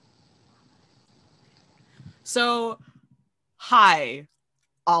So, hi,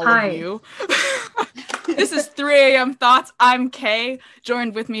 all Hi. of you. This is 3 a.m. Thoughts. I'm Kay.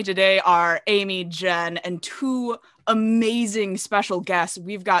 Joined with me today are Amy, Jen, and two amazing special guests.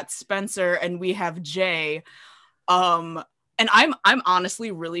 We've got Spencer and we have Jay. And I'm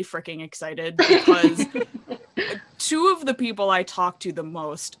honestly really freaking excited because two of the people I talk to the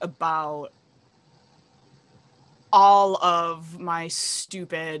most about all of my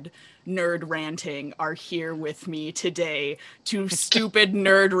stupid nerd ranting are here with me today to stupid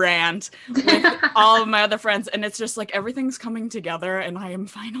nerd rant with all of my other friends, and it's just like everything's coming together and I am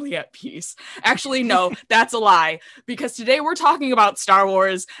finally at peace. Actually, no, that's a lie, because today we're talking about Star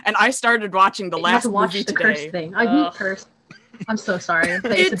Wars and I started watching the last movie the today. Curse thing. I didn't curse. I'm so sorry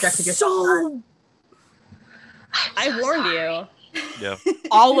that you subjected yourself. I warned you. Yeah.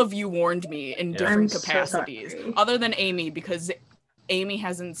 All of you warned me in Yeah. different I'm so capacities, sorry. other than Amy, because Amy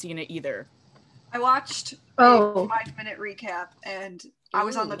hasn't seen it either. I watched a 5-minute recap and I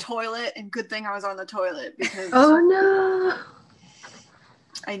was on the toilet, and good thing I was on the toilet because Oh no!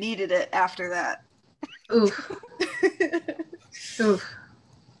 I needed it after that. Oof. Oof.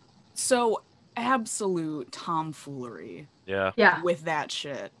 So absolute tomfoolery Yeah. with that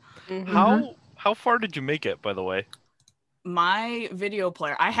shit. Mm-hmm. How far did you make it, by the way? My video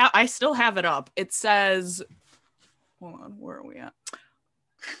player, I still have it up. It says, hold on, where are we at?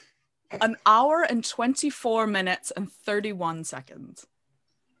 1 hour and 24 minutes and 31 seconds.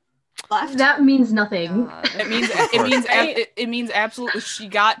 Left. That means nothing. It means absolutely she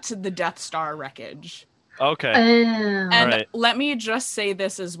got to the Death Star wreckage. Okay. And Right. let me just say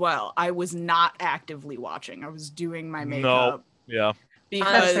this as well. I was not actively watching. I was doing my makeup. Yeah.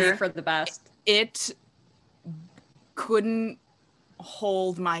 Because Honestly, for the best. it couldn't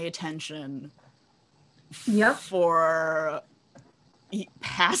hold my attention Yep. for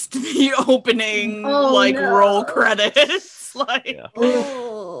past the opening Oh, no. roll credits. Yeah.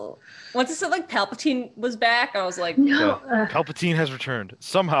 Oh. Once it said Palpatine was back, I was like, No. Palpatine has returned.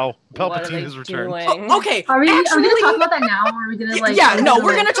 Somehow, what are Palpatine they has returned. doing? Okay, Are we gonna talk actually, about that now, or are we gonna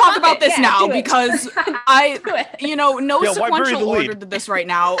we're gonna talk about this Yeah, now do it. because Do it. no Yeah, why bury sequential the lead? order to this right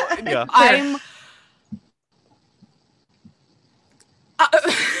now. Yeah.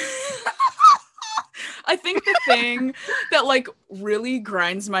 I think the thing that really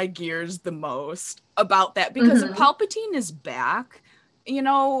grinds my gears the most about that, because if Palpatine is back,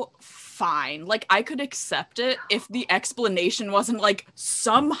 fine. I could accept it if the explanation wasn't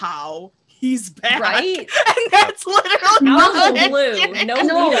somehow he's back. Right? And that's literally Out all of the it blue. is. No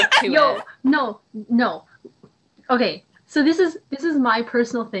No, lead up to it. no. Okay, so this is my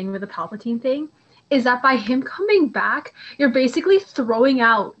personal thing with the Palpatine thing, is that by him coming back, you're basically throwing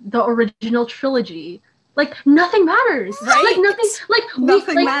out the original trilogy. Nothing matters. Right?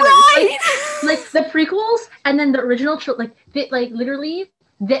 Nothing matters. The prequels and then the original literally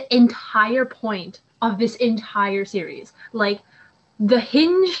the entire point of this entire series. The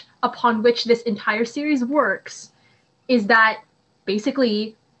hinge upon which this entire series works is that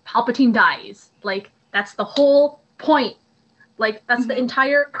basically Palpatine dies. That's the whole point. That's the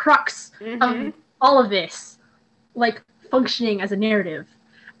entire crux of all of this, functioning as a narrative.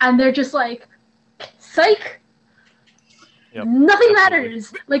 And they're just psych! Yep, Nothing absolutely.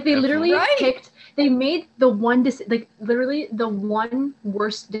 matters. They literally Right. they made the one literally the one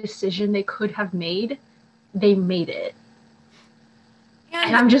worst decision they could have made. They made it.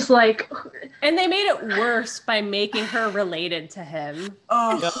 And I'm just And they made it worse by making her related to him.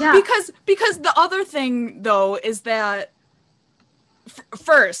 yeah. Because the other thing though is that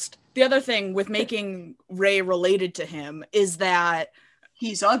first, the other thing with making Rey related to him is that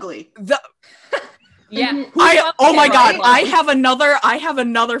He's ugly. Yeah. oh my god, Right? I have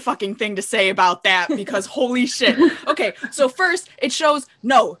another fucking thing to say about that, because holy shit. Okay, so first it shows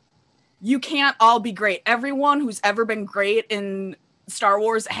no, you can't all be great. Everyone who's ever been great in Star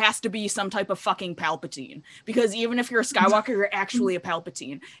Wars has to be some type of fucking Palpatine, because even if you're a Skywalker, you're actually a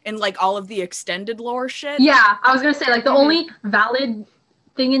Palpatine. And all of the extended lore shit. Yeah, I was gonna say the only valid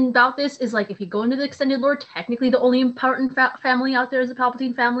thing about this is if you go into the extended lore, technically the only important family out there is the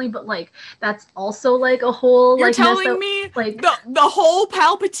Palpatine family, but that's also a whole You're telling messed up, me the whole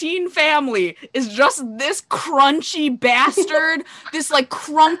Palpatine family is just this crunchy bastard, this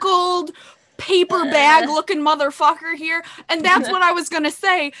crunkled paper bag looking motherfucker here? And that's what I was gonna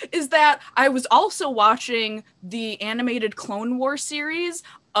say, is that I was also watching the animated Clone Wars series.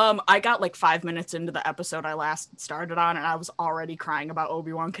 I got 5 minutes into the episode I last started on, and I was already crying about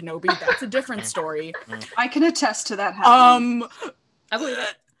Obi-Wan Kenobi. That's a different story. I can attest to that happening. I believe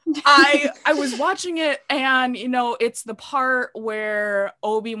it. I was watching it, and it's the part where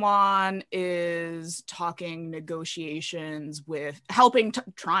Obi-Wan is talking negotiations with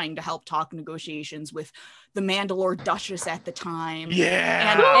trying to help talk negotiations with the Mandalore Duchess at the time.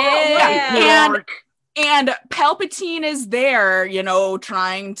 And Palpatine is there,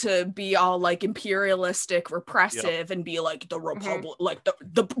 trying to be all like imperialistic, repressive, and be like the Republic, like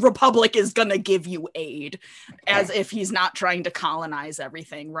the Republic is gonna give you aid, as if he's not trying to colonize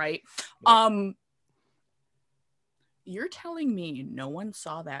everything, right? You're telling me no one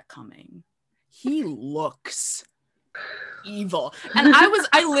saw that coming? He looks evil. And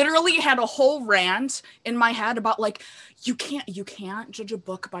I literally had a whole rant in my head about like, you can't judge a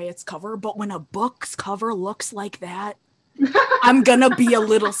book by its cover, but when a book's cover looks like that, I'm gonna be a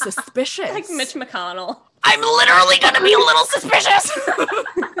little suspicious. Like Mitch McConnell. I'm literally gonna be a little suspicious. Oh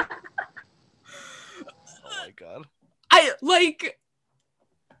my god.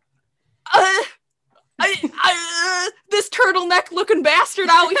 This turtleneck looking bastard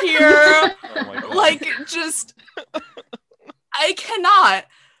out here. Oh my god. Like, just I cannot.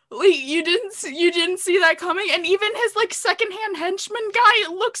 Like, you didn't see that coming, and even his like secondhand henchman guy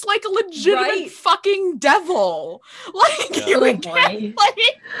looks like a legitimate fucking devil. Like,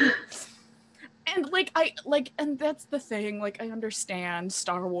 and that's the thing. Like, I understand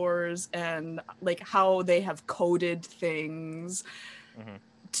Star Wars and like how they have coded things,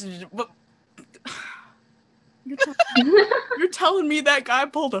 but. You're telling me that guy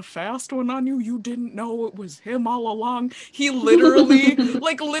pulled a fast one on you? You didn't know it was him all along? He literally,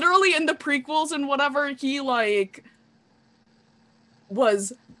 literally in the prequels and whatever, he, like,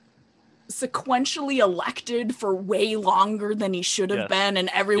 was sequentially elected for way longer than he should have been, and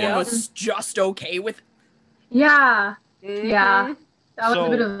everyone was just okay with it. Yeah. Yeah. That was a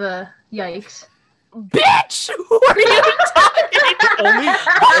bit of a yikes. Bitch! Who are you talking?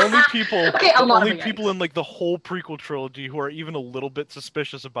 only people in like the whole prequel trilogy who are even a little bit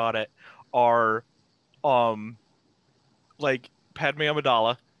suspicious about it are like Padme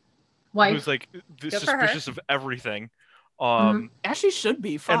Amidala, who's like suspicious of everything. Actually should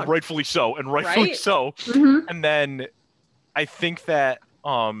be, and rightfully so, And then I think that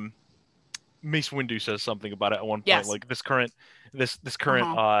Mace Windu says something about it at one point, like this current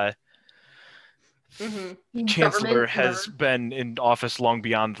Chancellor has been in office long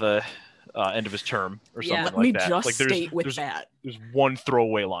beyond the end of his term, or something like that. Let me just state with that. There's one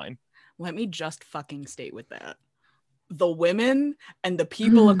throwaway line. Let me just fucking state with that. The women and the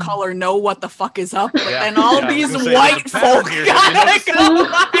people of color know what the fuck is up, and all these white folk gotta go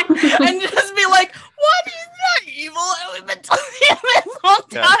back and just be like, what is that evil? We've been telling you this whole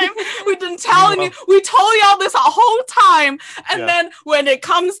time. We've been telling you. We told y'all this a whole time. And then when it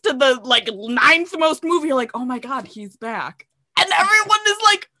comes to the like 9th most movie, you're like, oh my god, he's back. And everyone is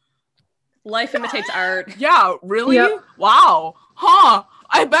like, life imitates art. Yeah, really? Yep. Wow. Huh.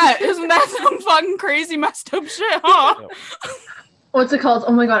 I bet. Isn't that some fucking crazy messed up shit, huh? What's it called?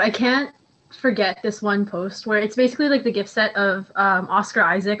 Oh my god, I can't forget this one post where it's basically like the gift set of Oscar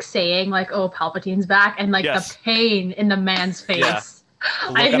Isaac saying like, oh, Palpatine's back, and like the pain in the man's face. Yeah.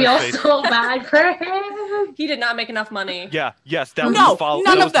 I feel so bad for him. He did not make enough money. That was the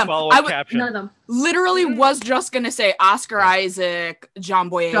follow-up caption. None of them. Literally was just gonna say Oscar Isaac,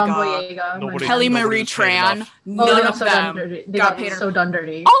 John Boyega, Kelly Marie Tran. None of them got paid. So done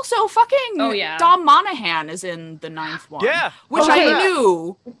dirty. Also, fucking Dom Monaghan is in the 9th one. Yeah, which I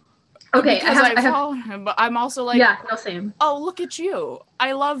knew. Okay, because I follow him, but I'm also like, same. Oh, look at you!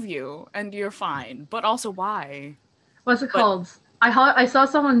 I love you, and you're fine. But also, why? What's it called? I saw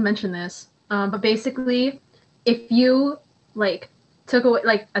someone mention this, but basically, if you like took away,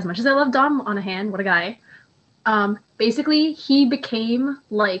 like, as much as I love Dom Monaghan, what a guy, basically he became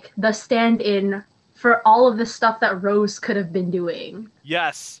like the stand-in for all of the stuff that Rose could have been doing.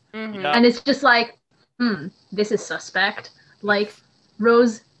 Yes. Mm-hmm. And it's just like, this is suspect. Like,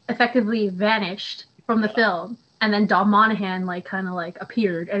 Rose effectively vanished from the film, and then Dom Monaghan like kind of like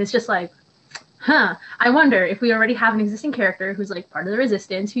appeared, and it's just like, I wonder if we already have an existing character who's like part of the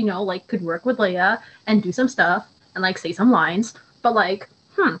Resistance, who like could work with Leia and do some stuff and like say some lines, but like,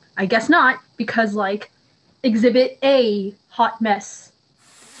 I guess not, because like Exhibit A, hot mess.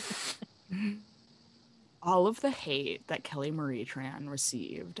 All of the hate that Kelly Marie Tran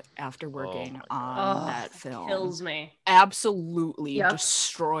received after working on that film kills me. Absolutely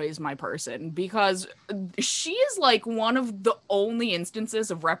destroys my person, because she is like one of the only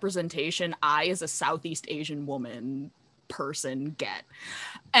instances of representation I, as a Southeast Asian woman person, get.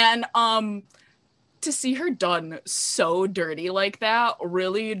 And to see her done so dirty like that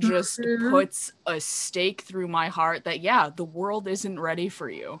really just puts a stake through my heart that, yeah, the world isn't ready for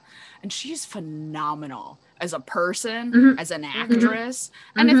you. And she's phenomenal as a person, as an actress.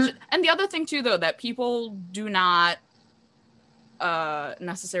 And and the other thing too, though, that people do not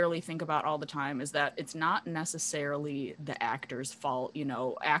necessarily think about all the time is that it's not necessarily the actor's fault. You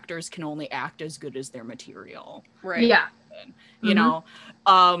know, actors can only act as good as their material. Right. Yeah. You know,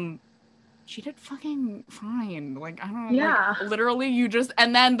 she did fucking fine. Like, I don't know. Yeah. Like, literally, you just,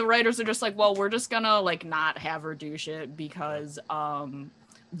 and then the writers are just like, well, we're just gonna, like, not have her do shit because,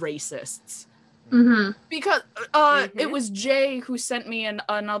 racists. Because, it was Jay who sent me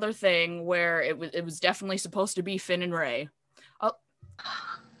another thing where it was definitely supposed to be Finn and Rey.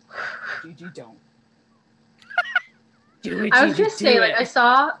 Gigi, don't. Do it, I was Gigi, just saying, like, it. I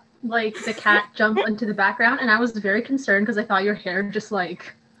saw, like, the cat jump into the background, and I was very concerned because I thought your hair just,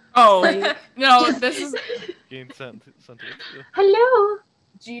 like... Oh, no, this is... Hello!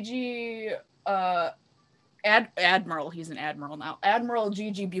 Gigi, Admiral, he's an admiral now. Admiral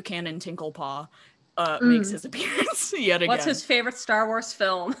Gigi Buchanan Tinklepaw makes his appearance yet again. What's his favorite Star Wars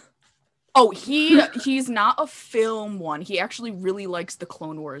film? Oh, he's not a film one. He actually really likes the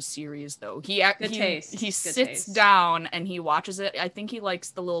Clone Wars series, though. He sits down and he watches it. I think he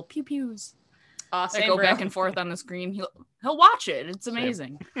likes the little pew pews that go back and forth on the screen. He'll watch it. It's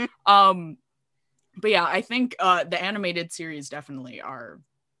amazing. But yeah, I think the animated series definitely are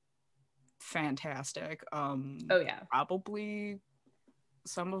fantastic. Oh yeah, probably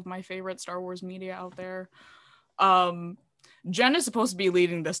some of my favorite Star Wars media out there. Jen is supposed to be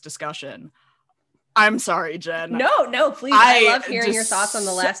leading this discussion. I'm sorry, Jen. No, please. I love hearing your thoughts on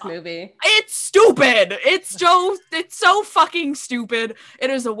the last movie. It's stupid. It's so fucking stupid.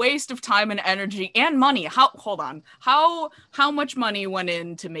 It is a waste of time and energy and money. Hold on. How much money went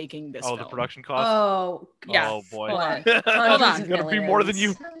into making this film? The production cost? Oh, yeah. Oh boy. Hold on. It's gonna be more than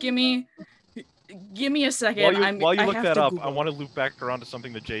you. Give me a second. While you look that up, I want to loop back around to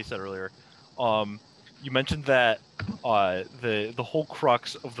something that Jay said earlier. You mentioned that the whole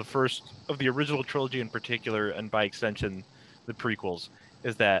crux of the original trilogy in particular, and by extension the prequels,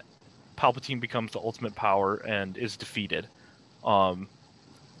 is that Palpatine becomes the ultimate power and is defeated. I'd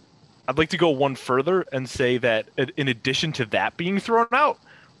like to go one further and say that in addition to that being thrown out,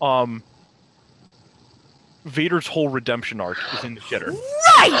 Vader's whole redemption arc is in the shitter.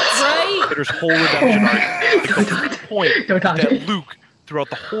 Right. Vader's whole redemption arc. The point that Luke,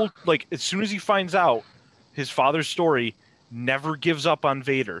 throughout the whole, like, as soon as he finds out his father's story, never gives up on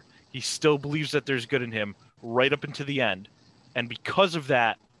Vader. He still believes that there's good in him right up into the end. And because of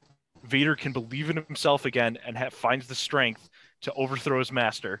that, Vader can believe in himself again and finds the strength to overthrow his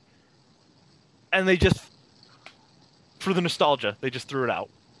master. And they just, for the nostalgia, they just threw it out.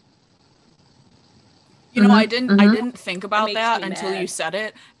 You know, I didn't think about that until you said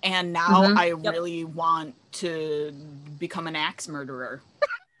it, and now I really want to become an axe murderer.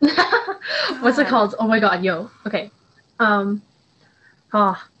 What's it called? Oh my god, yo. Okay. Man,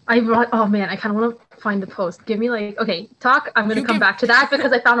 I kind of want to find the post. Give me talk. I'm going to come back to that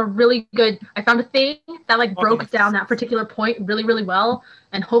because I found a thing that broke down that particular point really, really well,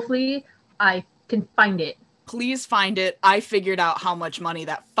 and hopefully I can find it. Please find it. I figured out how much money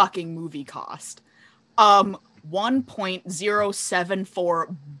that fucking movie cost.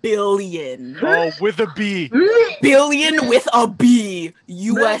 1.074 billion. Oh, with a B. Billion with a B.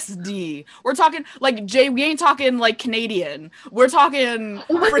 USD. We're talking, Jay, we ain't talking, Canadian. We're talking freaking...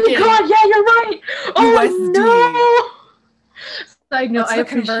 Oh my god, yeah, you're right! USD. Oh, no! Side note, I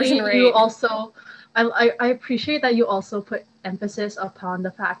appreciate you also... I appreciate that you also put emphasis upon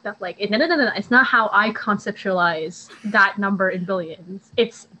the fact that, no, it's not how I conceptualize that number in billions.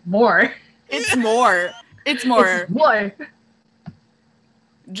 It's more. It's more. It's more. It's more.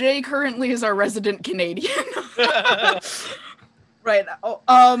 Jay currently is our resident Canadian. Right. Oh,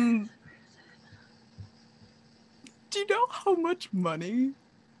 do you know how much money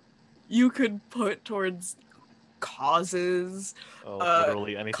you could put towards causes?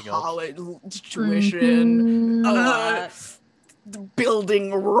 Literally anything college tuition,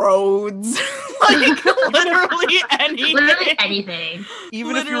 building roads, literally anything. Literally anything.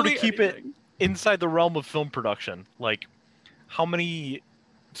 Even if you were to keep it inside the realm of film production, how many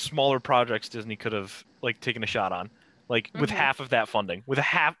smaller projects Disney could have taken a shot on, with half of that funding, with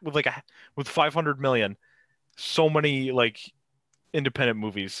 500 million, so many independent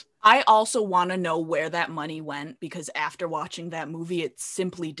movies. I also want to know where that money went, because after watching that movie, it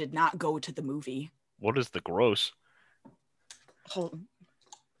simply did not go to the movie. What is the gross? Hold on.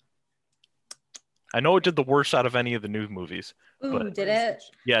 I know it did the worst out of any of the new movies. Ooh, But did it?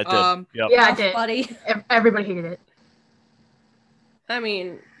 yeah, it did. Yep. Yeah, I Oh, did. buddy. Everybody hated it. I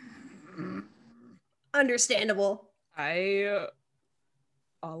mean, understandable.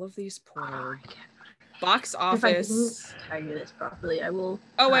 All of these Oh, pulled. I can't. Box If I office. didn't tell you this properly, I will.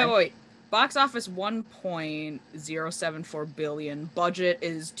 Oh cry. wait. Box office 1.074 billion. Budget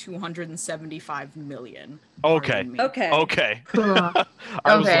is 275 million. Okay. Pardon me. Okay. Okay. Ugh.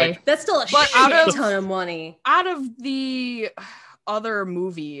 I was Okay. like, That's still a But shit out of- ton of money. Out of the other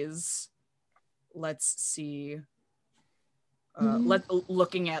movies, let's see.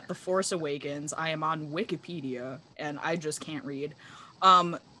 Looking at The Force Awakens, I am on Wikipedia and I just can't read.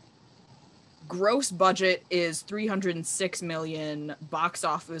 Gross budget is 306 million. Box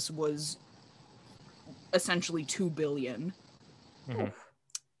office was essentially 2 billion. Mhm.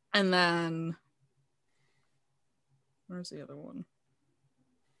 And then where's the other one?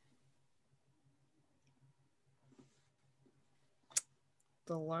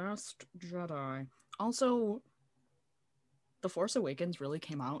 The Last Jedi. Also, The Force Awakens really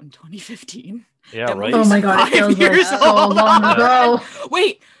came out in 2015. yeah, That right. Oh my god, it 5 feels like years so old. long ago.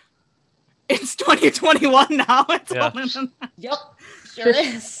 Wait, it's 2021 now. It's Yeah. older than that. Yep. Sure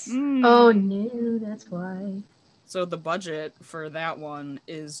is. Oh no, that's why. So the budget for that one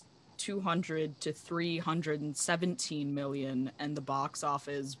is 200 to 317 million, and the box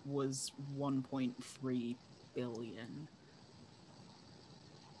office was 1.3 billion.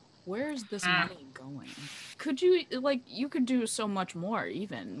 Where's this money going? Could you you could do so much more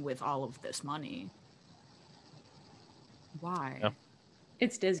even with all of this money. Why? Yeah.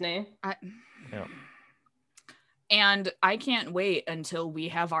 It's Disney. Yeah. And I can't wait until we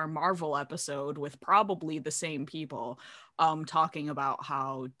have our Marvel episode with probably the same people talking about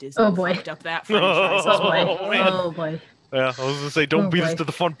how Disney Oh, boy. fucked up that franchise as Oh boy. well. man. Oh boy. Yeah, I was gonna say, don't Oh, beat us boy. to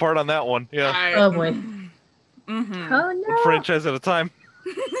the fun part on that one. Yeah, Oh, boy. Mhm. Oh one no. franchise at a time.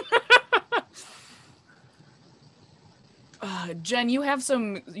 Jen, you have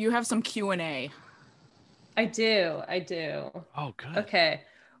some Q&A. I do. Oh, good. Okay.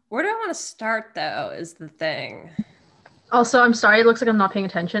 Where do I want to start, though, is the thing. Also, I'm sorry, it looks like I'm not paying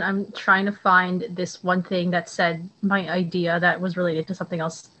attention. I'm trying to find this one thing that said my idea that was related to something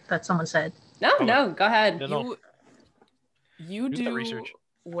else that someone said. No, Okay. no, go ahead. Yeah, no. You Do the do research.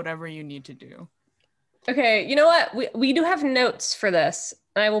 whatever you need to do. Okay, you know what? We do have notes for this.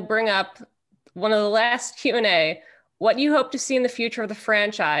 I will bring up one of the last Q&A. What do you hope to see in the future of the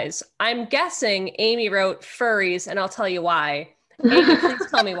franchise? I'm guessing Amy wrote furries, and I'll tell you why. Amy,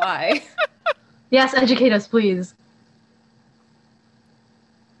 please tell me why. Yes, educate us, please.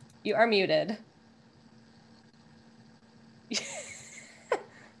 You are muted.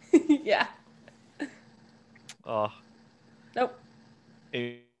 Yeah. Nope.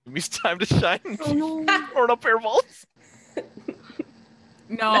 Amy's time to shine. Oh no. Throwing up hairballs.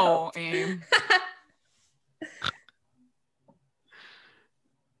 No, Aim.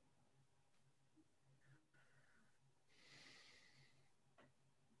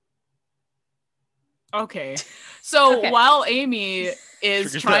 Okay. So Okay. while Amy is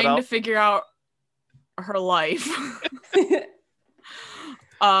Figures that trying to out. figure out her life,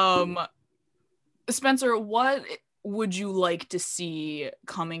 Spencer, what would you like to see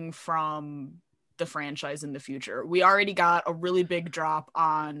coming from the franchise in the future? We already got a really big drop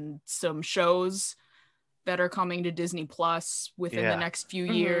on some shows that are coming to Disney Plus within the Yeah. next few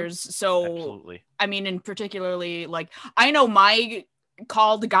Mhm. years. So, Absolutely. I mean, in particularly, I know my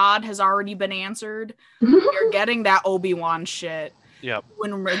call to God has already been answered. You're getting that Obi-Wan shit. Yep.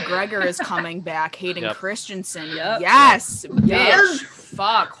 When McGregor is coming back, Hayden Yep. Christensen. Yep. Yes, Yes. bitch.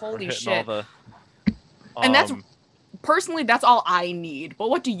 Fuck, We're holy hitting shit. all the. And that's- Personally, that's all I need. But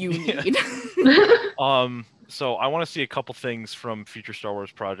what do you Yeah. need? So I want to see a couple things from future Star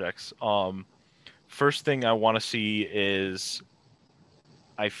Wars projects. First thing I want to see is,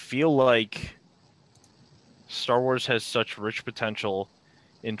 I feel like Star Wars has such rich potential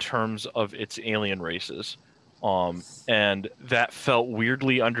in terms of its alien races. And that felt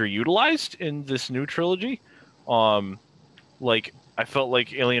weirdly underutilized in this new trilogy. I felt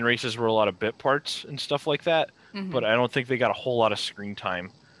like alien races were a lot of bit parts and stuff like that, Mhm. but I don't think they got a whole lot of screen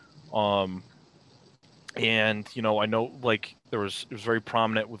time. And I know it was very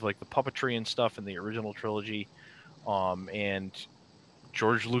prominent with the puppetry and stuff in the original trilogy. And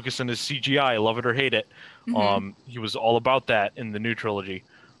George Lucas and his CGI, love it or hate it. Mhm. He was all about that in the new trilogy.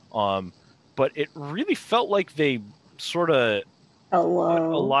 But it really felt like they sort of put a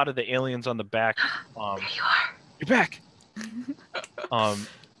lot of the aliens on the back. There you are. You're back.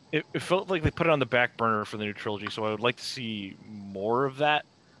 It felt like they put it on the back burner for the new trilogy, so I would like to see more of that.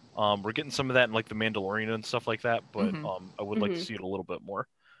 We're getting some of that in like the Mandalorian and stuff like that, but Mhm. I would like to see it a little bit more.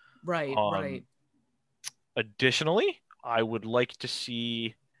 Right, right. Additionally, I would like to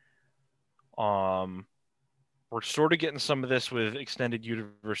see we're sort of getting some of this with extended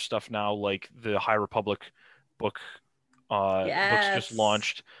universe stuff now, like the High Republic book books just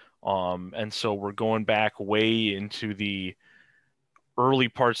launched. And so we're going back way into the early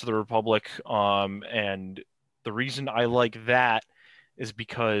parts of the Republic. And the reason I like that is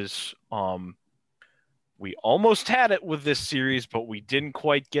because we almost had it with this series, but we didn't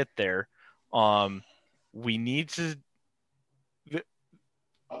quite get there. We need to.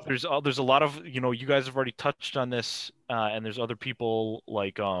 There's a lot of, you know, you guys have already touched on this, and there's other people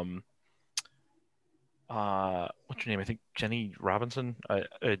like what's her name? I think Jenny Robinson. I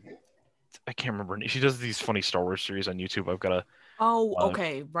can't remember. She does these funny Star Wars series on YouTube. I've got to. Oh,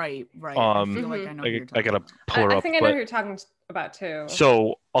 okay, right. I feel like I know who you're talking I gotta about. pull her up. I think I know who you're talking about too.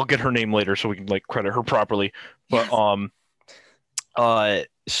 So I'll get her name later so we can like credit her properly. But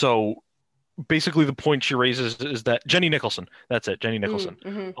so basically the point she raises is that Jenny Nicholson. That's it, Jenny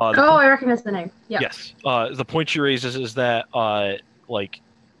Nicholson. I recognize the name. Yeah. Yes. The point she raises is that like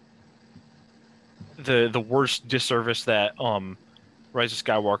the worst disservice that Rise of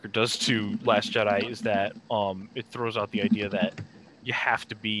Skywalker does to Last Jedi is that it throws out the idea that you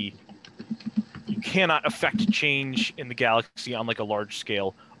cannot affect change in the galaxy on like a large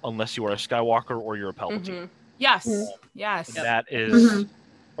scale unless you are a Skywalker or you're a Palpatine. Yes. Yes. And that is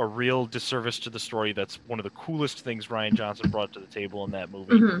a real disservice to the story. That's one of the coolest things Rian Johnson brought to the table in that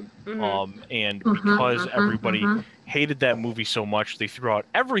movie. And because everybody hated that movie so much, they threw out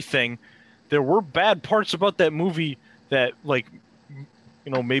everything. There were bad parts about that movie that, like,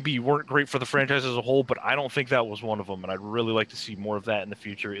 you know, maybe weren't great for the franchise as a whole, but I don't think that was one of them. And I'd really like to see more of that in the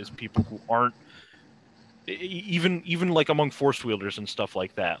future, is people who aren't even like among Force wielders and stuff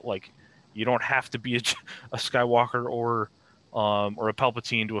like that. Like, you don't have to be a Skywalker or a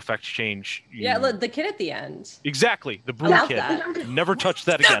Palpatine to affect change. Look, the kid at the end. Exactly, the broom kid. Never touch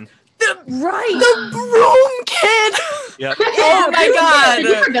that again. The broom kid. Yep. Oh my god!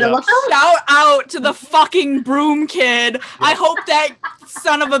 Shout out to the fucking broom kid. Yep. I hope that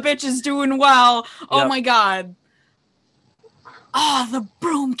son of a bitch is doing well. Oh my god. Oh, the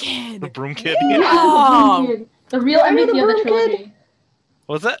broom kid. The broom kid. Oh. The real MVP of the trilogy.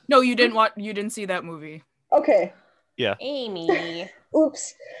 What was that? No, you didn't see that movie. Okay. Yeah. Amy.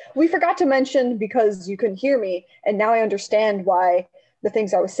 Oops. We forgot to mention, because you couldn't hear me, and now I understand why the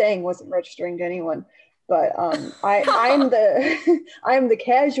things I was saying wasn't registering to anyone. But I'm the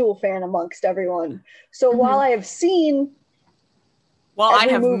casual fan amongst everyone. So while I have seen I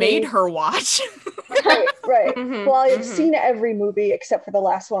have movie, made her watch. right. While I have seen every movie except for the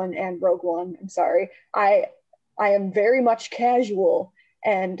last one and Rogue One, I'm sorry. I am very much casual,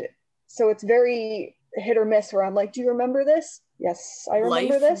 and so it's very hit or miss where I'm like, do you remember this? Yes, I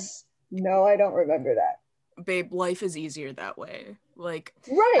remember this. No, I don't remember that. Babe, life is easier that way. Like,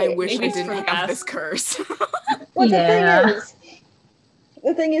 right. I wish I didn't have this curse. Well,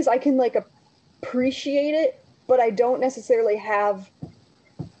 the thing is, I can like appreciate it, but I don't necessarily have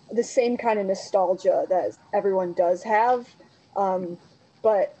the same kind of nostalgia that everyone does have.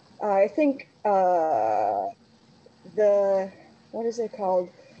 But I think what is it called?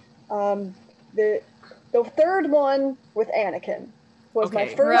 The third one with Anakin was my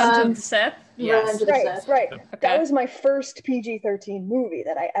first. Revenge of the Sith. Yes. Right. Okay. That was my first PG-13 movie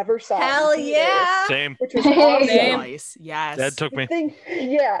that I ever saw. Hell yeah! Same. Which was awesome. Nice. Yes. Dad took me.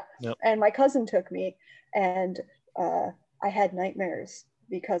 Yeah. Yep. And my cousin took me, and I had nightmares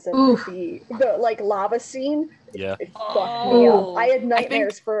because of the like lava scene. Yeah. It fucked me up. I had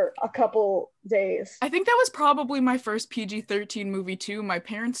nightmares for a couple days. I think that was probably my first PG-13 movie too. My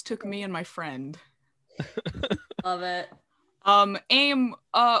parents took me and my friend. Love it. Aim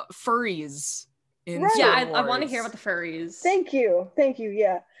furries in Star Wars. I want to hear about the furries. Thank you.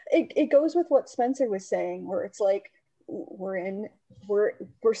 Yeah. It goes with what Spencer was saying, where it's like we're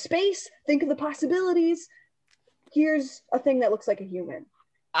space, think of the possibilities. Here's a thing that looks like a human.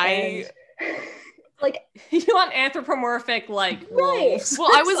 Like, you want anthropomorphic, like, wolves.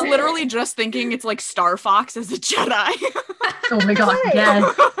 Well, I was literally just thinking it's like Star Fox as a Jedi. Oh my god, yes.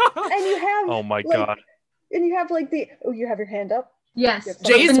 And you have oh my god. And you have like you have your hand up. Yes.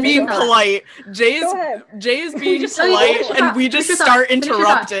 Jay's being polite. Jay is being polite, and we just start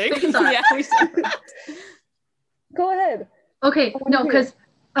interrupting. Yeah, we start. Go ahead. Okay, no, because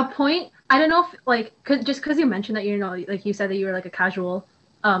a point, I don't know if like, just because you mentioned that, you know, like you said that you were like a casual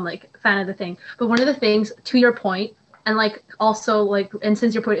like fan of the thing, but one of the things, to your point, and like also like, and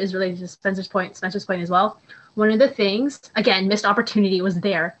since your point is related to Spencer's point as well, one of the things, again, missed opportunity was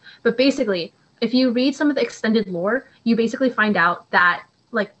there, but basically, if you read some of the extended lore, you basically find out that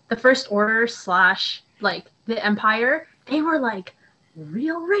like the First Order / like the Empire, they were like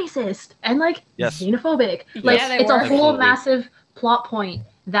real racist and like xenophobic. Like it's a whole massive plot point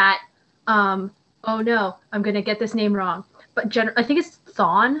that oh no, I'm gonna get this name wrong. But I think it's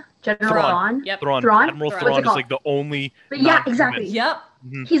Thrawn. General Thrawn. Yep. Thrawn. Admiral Thrawn is like the only. Yeah, exactly. Yep.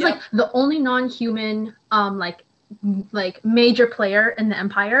 Mm-hmm. He's like the only non-human like major player in the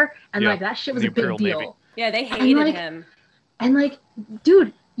Empire, and like that shit was a big deal. Navy. Yeah, they hated him. And like,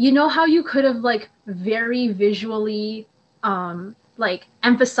 dude, you know how you could have like very visually like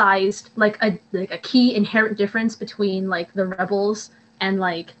emphasized like a key inherent difference between like the rebels and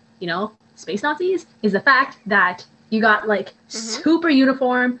like, you know, space Nazis is the fact that you got like super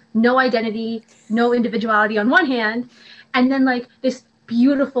uniform, no identity, no individuality on one hand, and then like this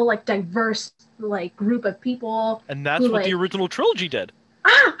beautiful like diverse like group of people. And that's what the original trilogy did.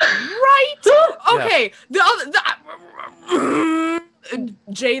 Right? Okay.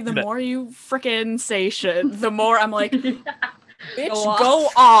 Jay, the more you frickin' say shit, the more I'm like, bitch, go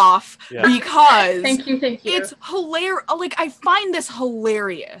off. Because thank you. It's hilarious. Like, I find this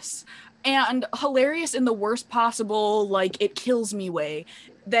hilarious. And hilarious in the worst possible, like, it kills me way,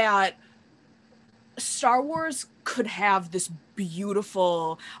 that Star Wars could have this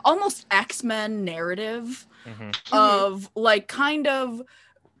beautiful, almost X-Men narrative of, like, kind of,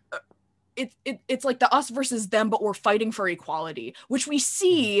 it's like the us versus them, but we're fighting for equality, which we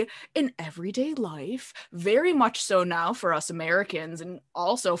see in everyday life, very much so now for us Americans and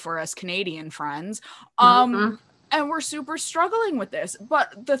also for us Canadian friends. And we're super struggling with this.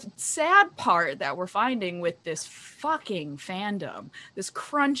 But the sad part that we're finding with this fucking fandom, this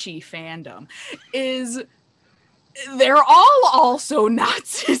crunchy fandom, is they're all also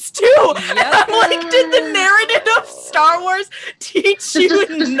Nazis too. Yep. And I'm like, did the narrative of Star Wars teach you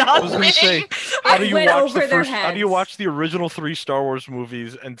nothing? I was gonna say, how do you watch the original 3 Star Wars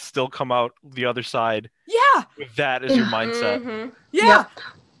movies and still come out the other side? Yeah. With that as your mindset. Yeah.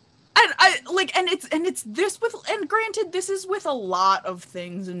 And it's this with, and granted, this is with a lot of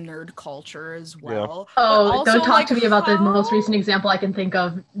things in nerd culture as well. Yeah. Oh, don't talk to me about the most recent example I can think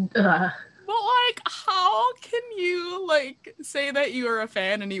of. But like, how can you like say that you are a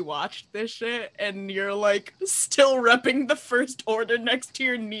fan and you watched this shit and you're like still repping the First Order next to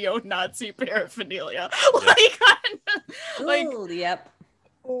your neo-Nazi paraphernalia? Like, ooh, yep.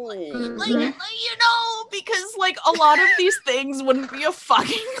 Like, you know, because like a lot of these things wouldn't be a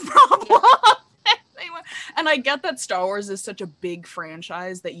fucking problem. And I get that Star Wars is such a big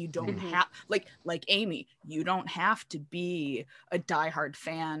franchise that you don't have, like Amy, you don't have to be a diehard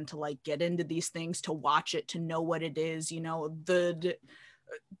fan to like get into these things, to watch it, to know what it is, you know, the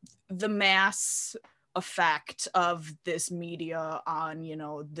mass effect of this media on, you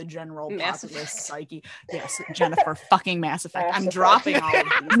know, the general populace psyche. Yes, Jennifer, fucking Mass Effect. I'm dropping all of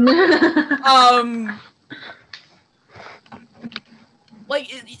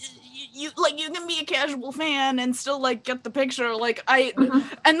these. You can be a casual fan and still like get the picture, like and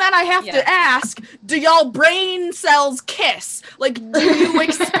then I have to ask, do y'all brain cells kiss? Like, do you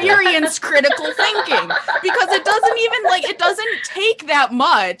experience critical thinking? Because it doesn't take that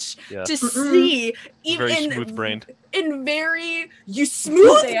much to see, even very smooth-brained. In very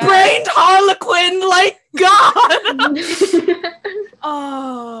smooth-brained Harlequin, like God.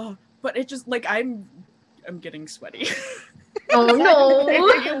 Oh, but it just like I'm getting sweaty. Oh no!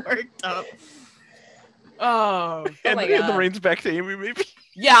 I'm getting worked up. Oh, and the reins back to Amy, maybe.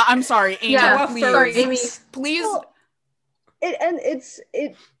 Yeah, I'm sorry, Amy. Yeah, please. Sorry, Amy. Please. Well,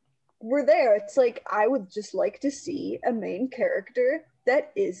 we're there. It's like, I would just like to see a main character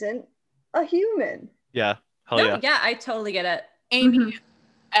that isn't a human. Yeah. Hell yeah. Yeah, I totally get it. Amy,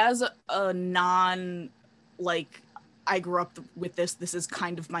 as a non, like, I grew up with this is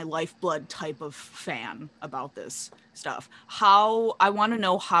kind of my lifeblood type of fan about this stuff. I want to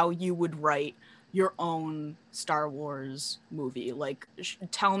know how you would write your own Star Wars movie. Like,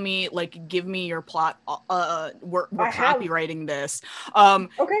 tell me, like, give me your plot. We're copywriting this. Okay.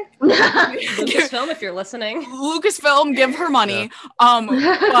 Lucasfilm, if you're listening. Lucasfilm, give her money.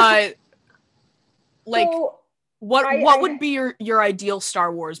 But like, so, what would be your ideal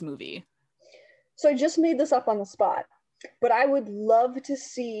Star Wars movie? So I just made this up on the spot, but I would love to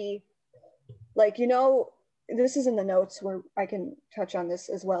see, like, you know, this is in the notes where I can touch on this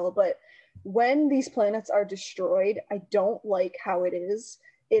as well, but when these planets are destroyed, I don't like how it is.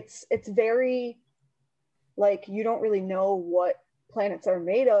 It's very, like, you don't really know what planets are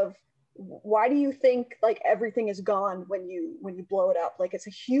made of. Why do you think, like, everything is gone when you blow it up? Like, it's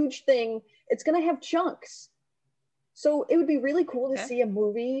a huge thing. It's gonna have chunks. So it would be really cool to Okay. see a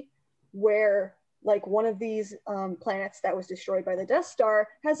movie where like one of these planets that was destroyed by the Death Star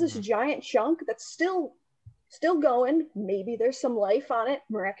has this giant chunk that's still going. Maybe there's some life on it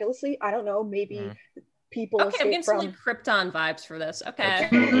miraculously. I don't know. Maybe people Okay, I'm getting escape some from. like Krypton vibes for this. Okay.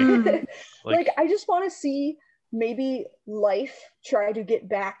 Absolutely. Like I just want to see maybe life try to get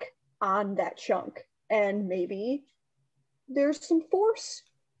back on that chunk, and maybe there's some force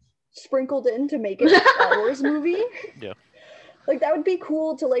sprinkled in to make it a Star Wars movie. Yeah. Like that would be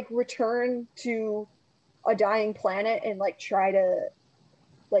cool to like return to a dying planet and like try to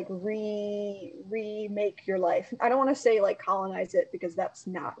like remake your life. I don't want to say like colonize it because that's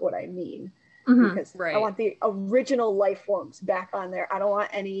not what I mean. Because I want the original life forms back on there. I don't want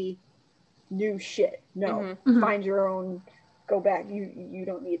any new shit. No. Find your own, go back. You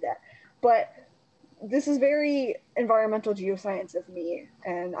don't need that. But this is very environmental geoscience of me,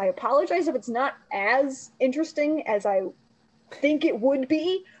 and I apologize if it's not as interesting as I think it would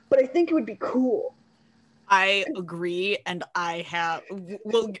be, but I think it would be cool. I agree, and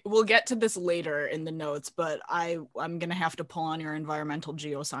we'll get to this later in the notes, but I'm gonna have to pull on your environmental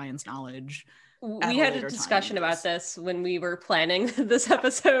geoscience knowledge. We had a discussion about this when we were planning this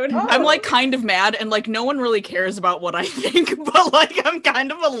episode. I'm like kind of mad, and like no one really cares about what I think, but like I'm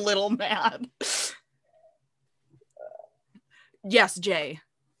kind of a little mad. Yes, Jay.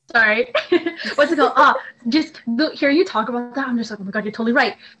 Sorry. What's it called? Just hear you talk about that. I'm just like, oh my god, you're totally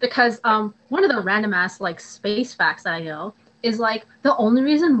right. Because one of the random ass like space facts that I know is like the only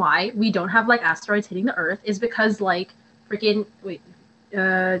reason why we don't have like asteroids hitting the Earth is because like freaking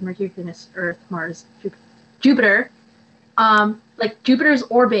Mercury, Venus, Earth, Mars, Jupiter. Like Jupiter's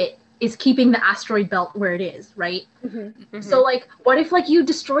orbit is keeping the asteroid belt where it is, right? So like, what if like you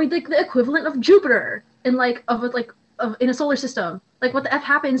destroyed like the equivalent of Jupiter in like in a solar system? Like what the F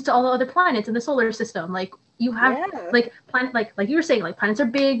happens to all the other planets in the solar system? Like you have like planet like you were saying, like planets are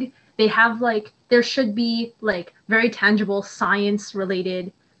big, they have like there should be like very tangible science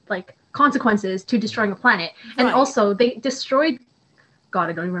related like consequences to destroying a planet. And also they destroyed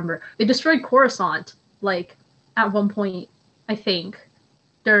I don't remember. They destroyed Coruscant like at one point, I think,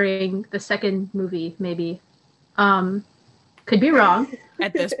 during the second movie, maybe. Could be wrong.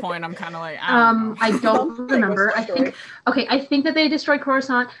 At this point, I'm kind of like, I don't remember. I think that they destroyed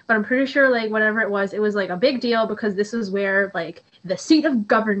Coruscant, but I'm pretty sure like whatever it was like a big deal because this is where like the seat of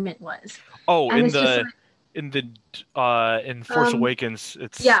government was. Oh, and in Force Awakens,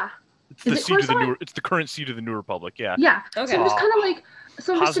 it's the seat of the it's the current seat of the New Republic. Yeah. Yeah. Okay. So I'm just kind of like,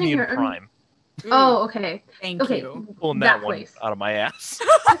 so I'm just sitting here. Prime. Oh, okay. Thank you. Pulling that one out of my ass.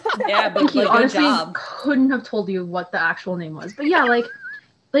 Yeah, but thank you. Good Honestly, job. Couldn't have told you what the actual name was, but yeah,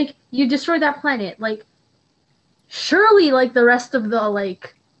 like you destroyed that planet. Like, surely, like the rest of the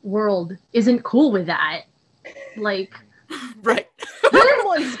like world isn't cool with that. Like, right?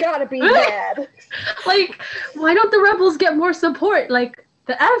 Someone's gotta be mad. Like, why don't the rebels get more support? Like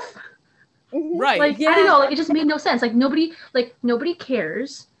the F. Right. Like I don't know. Like it just made no sense. Like nobody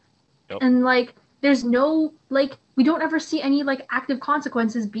cares. And like there's no like we don't ever see any like active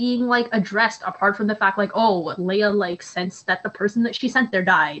consequences being like addressed apart from the fact like, oh, Leia like sensed that the person that she sent there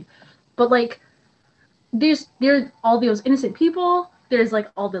died. But like there's all those innocent people, there's like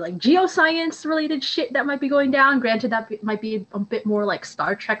all the like geoscience related shit that might be going down. Granted that might be a bit more like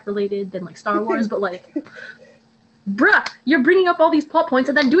Star Trek related than like Star Wars, but like bruh, you're bringing up all these plot points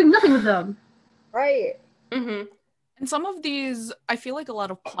and then doing nothing with them. Right. And some of these, I feel like a lot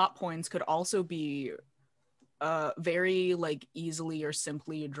of plot points could also be very like easily or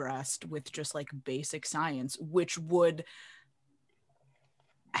simply addressed with just like basic science, which would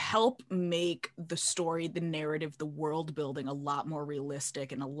help make the story, the narrative, the world building a lot more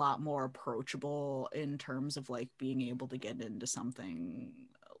realistic and a lot more approachable in terms of like being able to get into something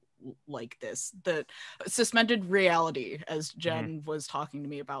like this. The suspended reality, as Jen was talking to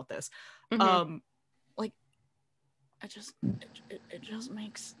me about this. Like it just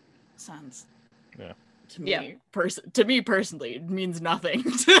makes sense. Yeah. To me personally, it means nothing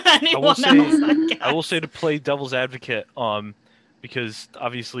to anyone else. I will say to play devil's advocate, because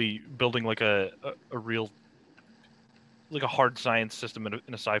obviously building like a real like a hard science system in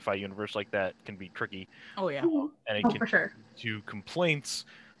a sci-fi universe like that can be tricky. Oh yeah. And it can for sure. do complaints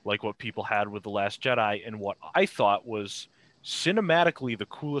like what people had with The Last Jedi, and what I thought was cinematically the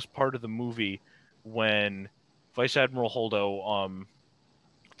coolest part of the movie when Vice Admiral Holdo,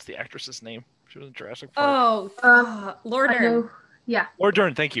 what's the actress's name? She was in Jurassic Park. Laura Dern. Yeah. Laura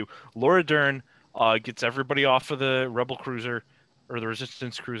Dern, thank you. Laura Dern gets everybody off of the Rebel cruiser or the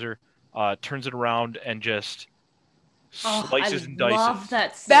Resistance cruiser, turns it around and just slices and I dices. love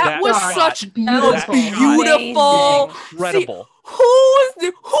that scene. That was shot, such beautiful. beautiful. Incredible.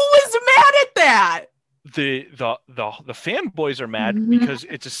 See, who is mad at that? The fanboys are mad Mhm. because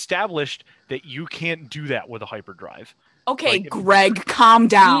it's established that you can't do that with a hyperdrive. Okay, Like, Greg, calm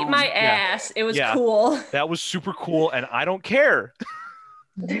down. Eat my ass. It was Yeah. cool. That was super cool, and I don't care.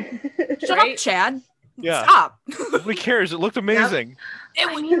 Shut Right? up, Chad. Yeah. Stop. Nobody cares. It looked amazing.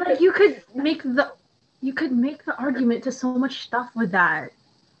 I mean, like you could make the argument to so much stuff with that.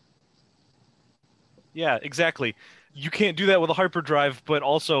 Yeah, exactly. You can't do that with a hyperdrive, but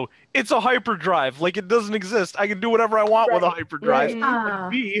also it's a hyperdrive. Like, it doesn't exist. I can do whatever I want with a hyperdrive. Right.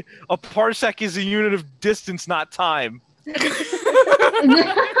 B, a parsec is a unit of distance, not time. You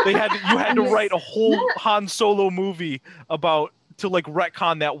had to write a whole Han Solo movie to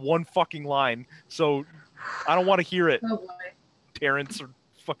retcon that one fucking line. So I don't want to hear it, Oh boy. Terrence or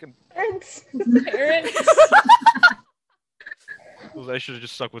fucking. Parents. I should have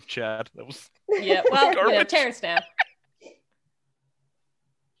just stuck with Chad. That was. Yeah, well, Garbage. Terrence now.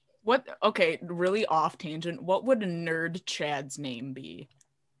 What? Okay, really off tangent. What would a nerd Chad's name be?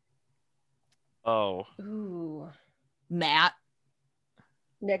 Oh. Ooh, Matt.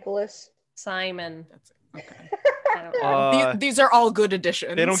 Nicholas. Simon. That's it. Okay. I don't know. These are all good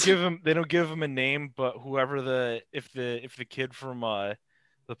additions. They don't give him a name, but whoever if the kid from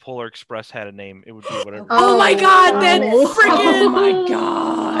the Polar Express had a name, it would be whatever. Oh my god, that Oh. freaking. Oh my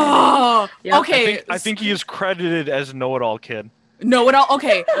god. Oh, Yep. okay. I think he is credited as Know-It-All Kid. No, it all.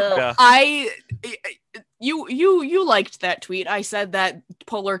 Okay, Ugh. Yeah. You liked that tweet. I said that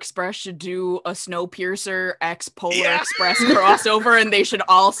Polar Express should do a Snowpiercer x Polar Express crossover, and they should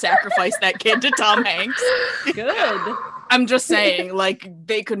all sacrifice that kid to Tom Hanks. Good. I'm just saying, like,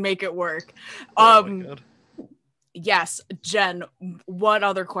 they could make it work. Oh my God. Yes, Jen. What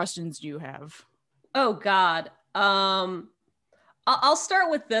other questions do you have? Oh God. I'll start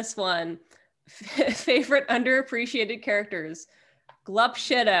with this one. Favorite underappreciated characters. Glup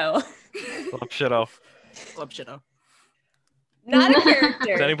Shido. Oh, shit-o. Club Shido. Not a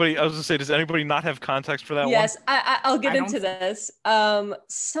character. Does anybody not have context for that Yes, I'll get I don't into this.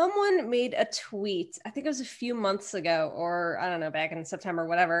 Someone made a tweet. I think it was a few months ago, or I don't know, back in September,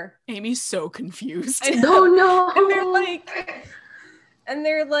 whatever. Amy's so confused. I know. Oh no. And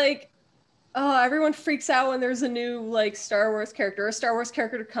they're like, oh, everyone freaks out when there's a new like Star Wars character. A Star Wars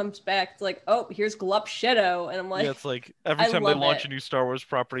character comes back. It's like, oh, here's Glup Shido, and I'm one? like, Yeah, it's like every I time they love launch it. a new Star Wars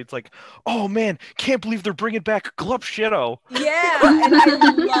property, it's like, oh man, can't believe they're bringing back Glup Shido. yeah, and I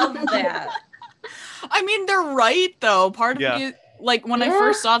love that. I mean, they're right though. Part of Yeah. me, like when I Yeah.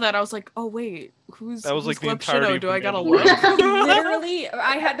 first saw that, I was like, oh wait, who's That was who's like the Club entirety Shido? of Do the I gotta movie. look? Literally,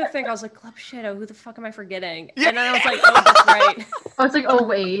 I had to think. I was like, Glup Shido, who the fuck am I forgetting? Yeah. And then I was like, oh, that's right. I was like, oh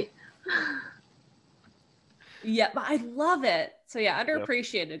wait. Yeah, but I love it. So yeah,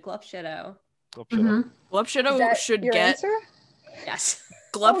 underappreciated Glup Shido. Glup Shido. Mhm. Glub Is Shido that should your get answer? Yes.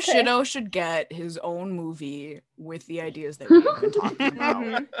 Glub Okay. Shido should get his own movie with the ideas that we've been talking about.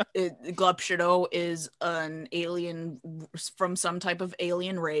 Mhm. Glub Shido is an alien from some type of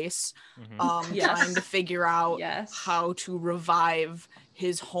alien race, Mhm. Yes. trying to figure out Yes. how to revive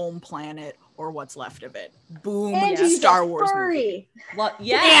his home planet or what's left of it. Boom, And Yeah. he's Star a Wars movie. furry. Well,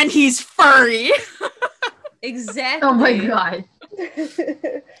 yeah. And he's furry. Exactly. Oh my god.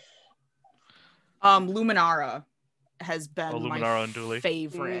 Luminara has been Luminara my and Dooley.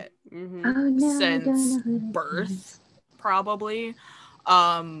 favorite Mhm. Oh, no, since gonna- birth, probably.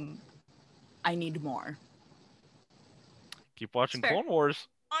 I need more. Keep watching It's fair. Clone Wars.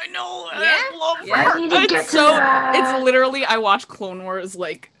 I know. Yeah? I love Yeah. her. I need to get It's to so. that. It's literally. I watch Clone Wars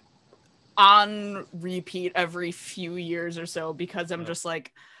like on repeat every few years or so because I'm Yeah. just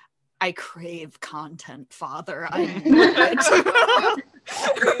like, I crave content, Father. I need it.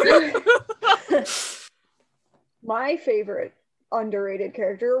 My favorite underrated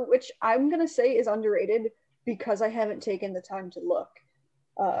character, which I'm gonna say is underrated because I haven't taken the time to look.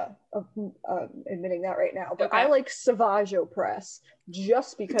 Admitting that right now, but Okay. I like Savage Opress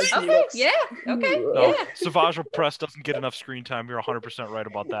just because he Okay. looks Yeah. Okay. cool. No, Yeah. Savage Press doesn't get enough screen time. You're 100% right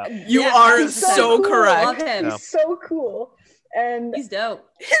about that. You Yeah, are he's so cool. correct. Love him. Yeah. He's so cool. And He's dope.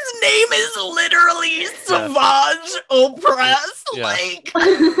 His name is literally Savage Opress.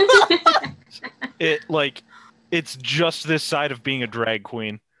 Yeah. Like, It's just this side of being a drag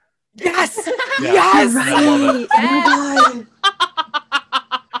queen. yes, Yeah. yes. I love it. Oh my god.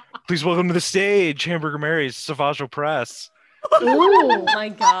 Please welcome to the stage, Hamburger Mary's Savage Press. Oh Ooh. my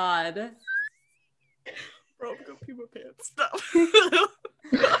god. Bro, go pee my pants. Stop.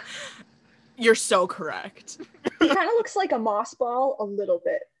 You're so correct. he kind of looks like a moss ball a little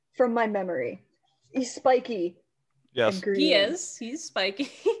bit from my memory. He's spiky. Yes. and green. He is. He's spiky.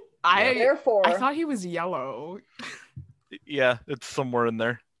 Therefore, I thought he was yellow. Yeah, it's somewhere in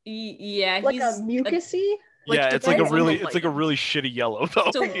there. Yeah, like he's a mucusy. Yeah, Like, it's like a depends on really the it's like a lighting. really shitty yellow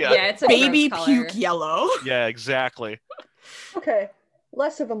though. So, Yeah. it's a Baby gross puke color. yellow. Yeah, exactly. Okay,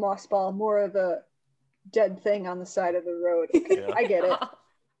 less of a moss ball, more of a dead thing on the side of the road. Okay, Yeah. I get it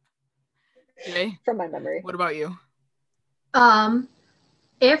Jay, from my memory. what about you?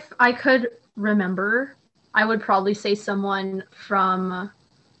 If I could remember, I would probably say someone from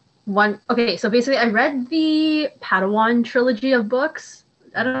one. Okay, so basically, I read the Padawan trilogy of books.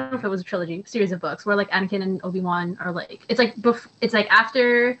 I don't know if it was a trilogy, series of books where like Anakin and Obi-Wan are like it's like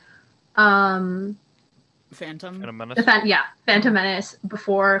after Phantom. And a menace. Phantom Menace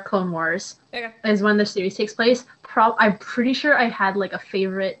before Clone Wars Okay. is when the series takes place. I'm pretty sure I had like a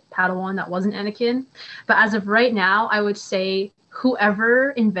favorite Padawan that wasn't Anakin, but as of right now, I would say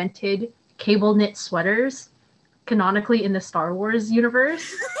whoever invented cable knit sweaters canonically in the Star Wars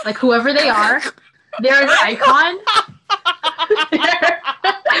universe, like whoever they are, they're an icon.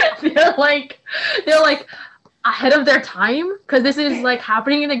 they're like ahead of their time because this is like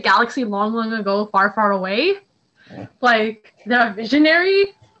happening in a galaxy long, long ago, far, far away. Like they're a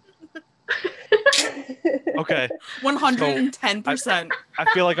visionary. Okay. 110%. I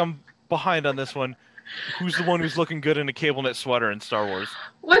feel like I'm behind on this one. Who's the one who's looking good in a cable knit sweater in Star Wars?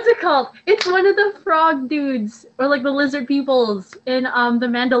 What's it called? It's one of the frog dudes or like the lizard peoples in the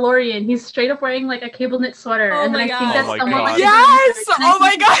Mandalorian. He's straight up wearing like a cable knit sweater, Oh and then my I think God. that's Oh my someone God. like Yes! Oh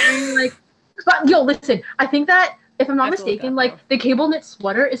my God! wearing, like, but yo, listen, I think that if I'm not I have to look mistaken, that like up. the cable knit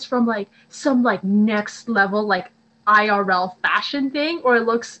sweater is from like some like next level like IRL fashion thing, or it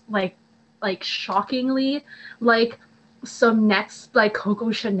looks like shockingly like some next like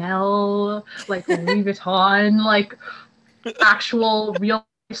Coco Chanel, like Louis Vuitton, like actual real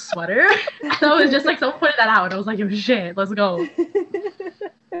sweater. And I was just like, someone pointed that out. And I was like, yo, shit, let's go.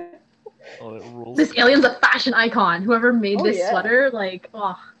 Oh, it rules. This alien's a fashion icon. Whoever made Oh, this yeah. sweater, like,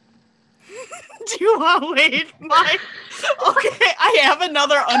 oh. Do you want to wait? Okay, I have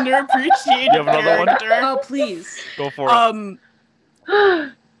another underappreciated You have another one? character. Oh, please. Go for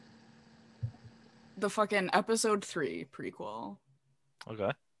it. The fucking episode 3 prequel.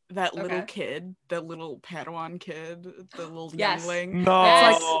 Okay. That little Okay. kid, that little Padawan kid, the little Yes. youngling. No.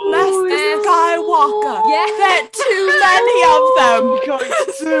 Yes. Master Skywalker. Yes. There are too many of them. Going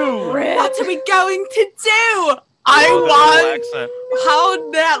to. What are we going to do? I Oh, that want. little accent.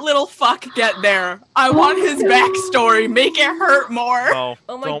 How'd that little fuck get there? I want his backstory. Make it hurt more. No.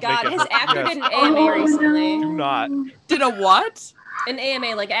 Oh my don't God, make it his hurt. actor Yes. did an AMA recently. Do not. Did a what? An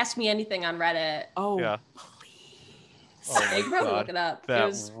AMA, like Ask Me Anything on Reddit. Oh, Yeah. please. Oh You can my probably God. look it up. That It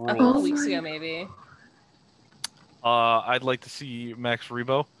was a rules. couple weeks ago, maybe. I'd like to see Max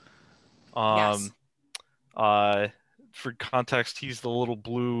Rebo. Yes. For context, he's the little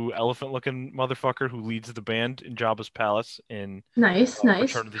blue elephant-looking motherfucker who leads the band in Jabba's palace in Nice.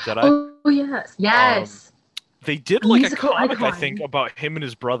 Return of the Jedi. Oh, yes. They did like a Musical comic, I icon. think, about him and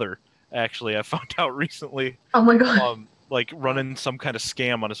his brother. Actually, I found out recently, Oh my God. like running some kind of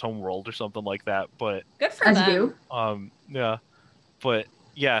scam on his homeworld or something like that. But Good for As them. you yeah, but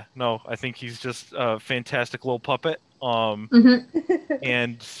yeah, no, I think he's just a fantastic little puppet. do.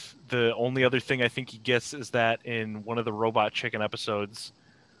 And the only other thing I think he gets is that in one of the Robot Chicken episodes,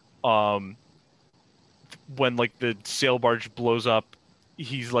 when like the sail barge blows up,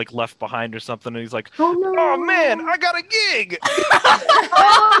 he's like left behind or something, and he's like, Oh no. "Oh man, I got a gig!"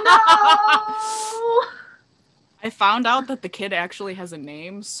 Oh I found out that the kid actually has a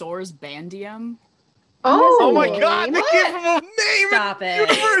name, Soars Bandium. no. Oh, Oh my What? god, they gave him a name! Stop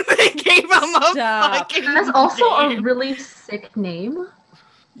it. They gave him a Stop. fucking That's also a name. really sick name.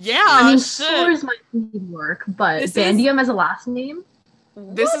 Yeah, I mean, shit. Soars might work, but This is- Bandium as a last name?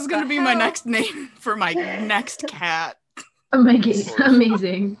 This What is gonna the be my hell? next name for my next cat. Amazing.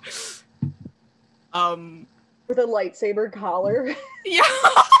 Amazing. With a lightsaber collar. Yeah,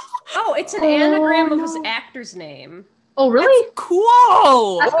 Oh, it's an anagram of his no. actor's name. Oh, really?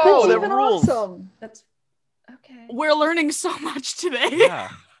 cool. That's Oh, cool. that Even rules. awesome. That's okay. We're learning so much today. Yeah.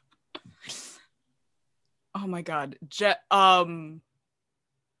 Oh my god.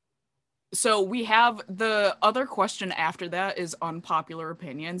 So we have the other question after that is unpopular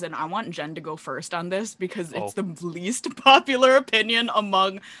opinions, and I want Jen to go first on this because it's the least popular opinion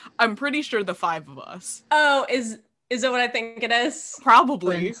among, I'm pretty sure, the 5 of us. Oh, is it what I think it is?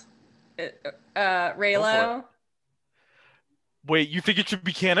 Probably. Twins. Raylo. Wait, you think it should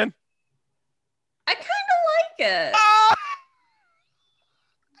be canon? I kind of like it. Ah!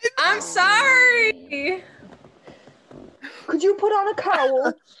 I'm sorry. Could you put on a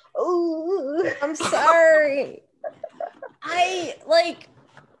cowl? Ooh. I'm sorry. I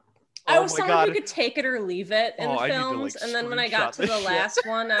was someone who could take it or leave it in the films, and then when I got to the last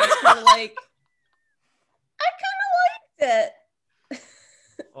one, I was kind of like, I kind of liked it.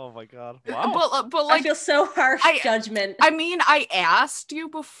 Oh my god! Wow. But like, I feel so harsh judgment. I mean, I asked you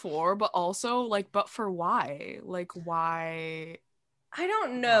before, but also like, but for why? Like, why? I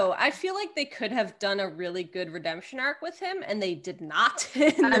don't know. I feel like they could have done a really good redemption arc with him, and they did not.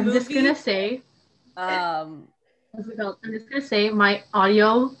 I'm just gonna say, I'm just gonna say my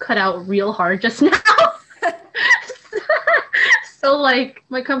audio cut out real hard just now. So like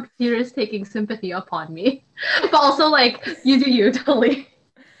my computer is taking sympathy upon me, but also like you do you totally.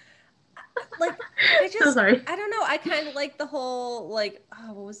 Like I just, so sorry. I don't know. I kind of like the whole like,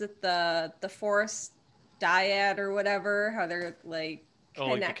 what was it, the forest dyad or whatever? How they're like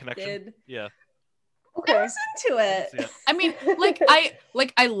connected. Like the connection? Yeah. Okay. I was into it. Yeah. I mean,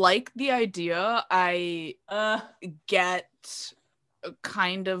 I like the idea. I get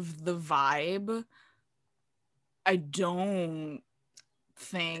kind of the vibe. I don't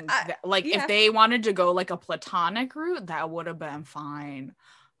think that if they wanted to go like a platonic route, that would have been fine.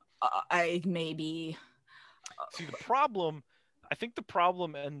 I maybe see the problem. I think the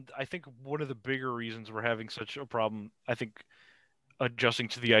problem, and I think one of the bigger reasons we're having such a problem, I think, adjusting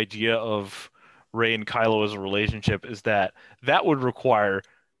to the idea of Rey and Kylo as a relationship, is that would require,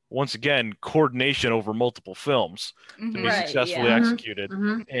 once again, coordination over multiple films to be successfully executed,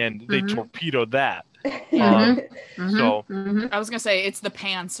 and they torpedoed that. So I was gonna say it's the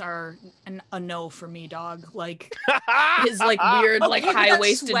pants are a no for me, dog. Like his like weird like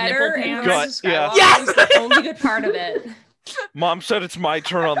high-waisted nipple pants. Yes, was the only good part of it. Mom said it's my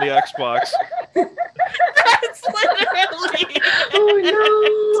turn on the Xbox. That's literally. Oh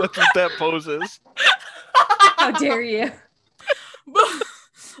no! That's what that pose is. How dare you?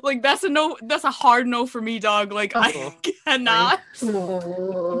 Like that's a hard no for me, dog. Like I cannot.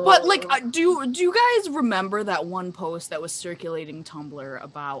 But like, do you guys remember that one post that was circulating Tumblr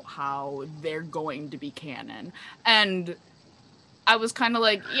about how they're going to be canon? And I was kind of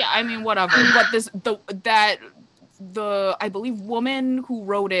like, yeah, I mean, whatever. But the I believe woman who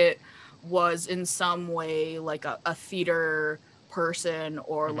wrote it was in some way like a theater person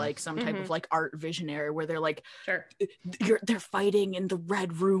or like some type of like art visionary where they're like, sure, they're fighting in the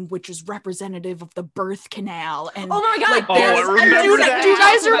red room, which is representative of the birth canal. And oh my god, like, I remember that. Do you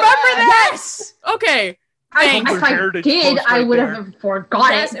guys remember that? Yes. Okay. If I did, I would have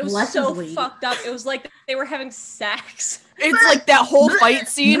forgotten. Yes, it was so fucked up. It was like they were having sex. It's like that whole fight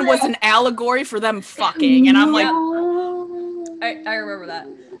scene was an allegory for them fucking, and I'm like, I remember that.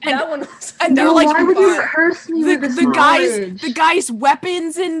 That one was, and they're like, why would you curse me with this the guy's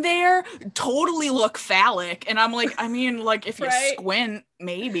weapons in there totally look phallic, and I'm like, I mean, like if you squint,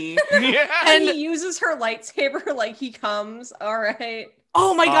 maybe. Yeah. And he uses her lightsaber like he comes. All right.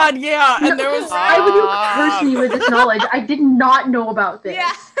 Oh my god, yeah. And there was. Why would you curse me with this knowledge? I did not know about this.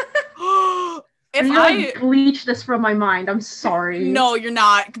 Yeah. If I bleach this from my mind, I'm sorry. No, you're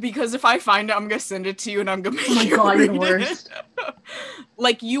not, because if I find it, I'm gonna send it to you, and I'm gonna make you read it.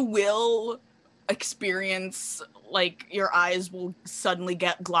 Like you will experience, like your eyes will suddenly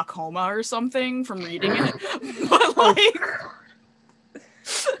get glaucoma or something from reading it, but like,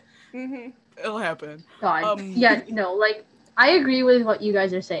 it'll happen. God. Yeah, no, like I agree with what you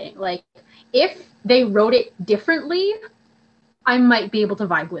guys are saying. Like, if they wrote it differently, I might be able to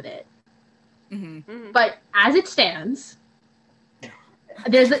vibe with it. But as it stands,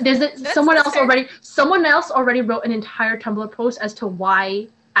 someone else already wrote an entire Tumblr post as to why,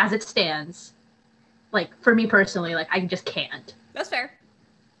 as it stands, like for me personally, like I just can't. That's fair.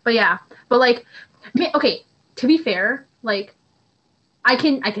 But yeah, but like, okay, to be fair, like I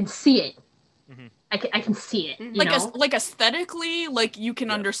can see it. I can see it. You know? Like aesthetically, like you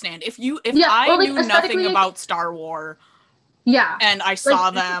can understand. If I knew nothing about Star Wars. Yeah. And I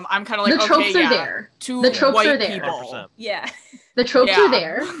saw them. I'm kind of like, the tropes are there. Two the tropes white are there. people. Yeah. The tropes are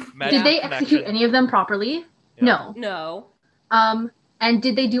there. Did they execute any of them properly? Yeah. No. No. And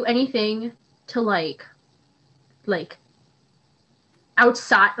did they do anything to like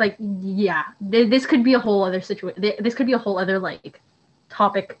outside? Like, yeah. This could be a whole other situation. This could be a whole other like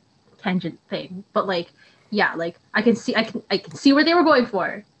topic tangent thing. But like, yeah, like I can see where they were going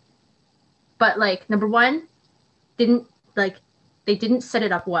for. But like, number one, they didn't set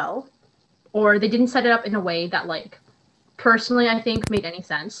it up well, or they didn't set it up in a way that like personally I think made any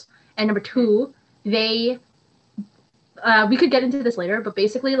sense. And number two, we could get into this later, but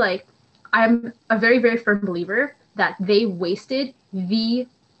basically like I'm a very, very firm believer that they wasted the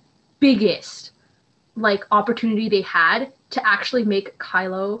biggest like opportunity they had to actually make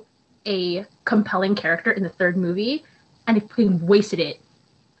Kylo a compelling character in the third movie and they fucking wasted it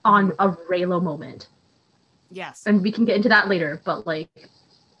on a Raylo moment. Yes. And we can get into that later, but like,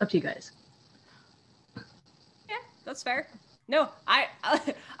 up to you guys. Yeah, that's fair. No, I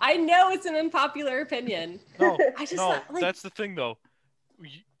know it's an unpopular opinion. No, I just no, like, that's the thing though.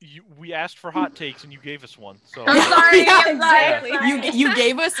 We asked for hot takes and you gave us one. So I'm sorry. Yeah, I'm sorry. exactly. You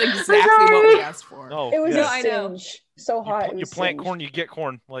gave us exactly what we asked for. no, It was yes. a I know. singe. So hot. it You was plant singed. corn, you get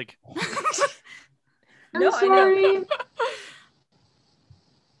corn. Like I'm No, I know.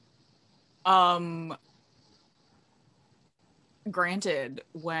 sorry. Granted,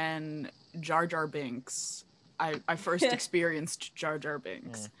 when Jar Jar Binks, I first experienced Jar Jar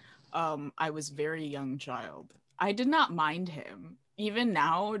Binks, I was very young child. I did not mind him. Even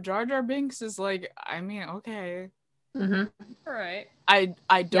now, Jar Jar Binks is like, I mean, okay. Mm-hmm. All right.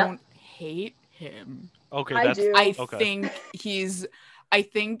 I don't hate him. okay, I that's do. I okay. think he's I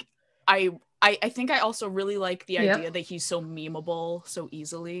think I also really like the Yep. idea that he's so memeable so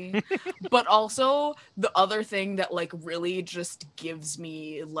easily. But also the other thing that like really just gives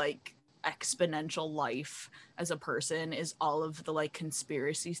me like exponential life as a person is all of the like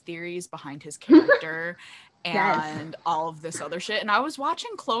conspiracy theories behind his character and all of this other shit. And I was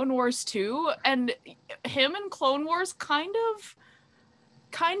watching Clone Wars too, and him in Clone Wars kind of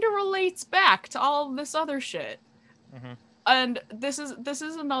relates back to all of this other shit. Mhm. And this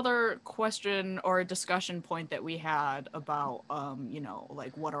is another question or a discussion point that we had about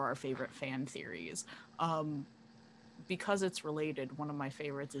like what are our favorite fan theories. Because it's related, one of my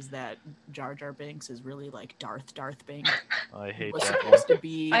favorites is that Jar Jar Binks is really like Darth Binks. I hate Was that. supposed to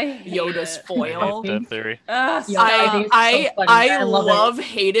be I hate Yoda's it. I foil. hate that theory. Yeah, I think it's so I funny. I love it.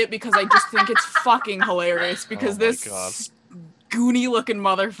 hate it because I just think it's fucking hilarious because Oh my this God. goony looking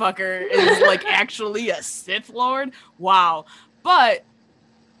motherfucker is like actually a Sith Lord. Wow. But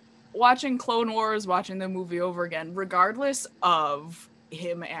watching Clone Wars, watching the movie over again, regardless of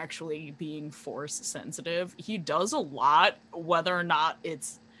him actually being Force sensitive, he does a lot, whether or not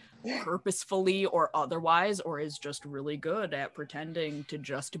it's purposefully or otherwise, or is just really good at pretending to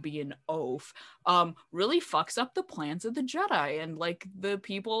just be an oaf, really fucks up the plans of the Jedi and like the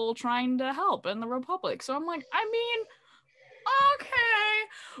people trying to help in the Republic. So I'm like, I mean, okay,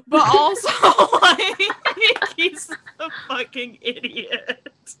 but also like he's a fucking idiot.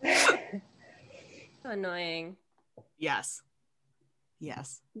 Annoying. Yes.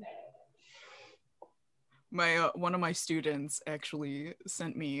 My one of my students actually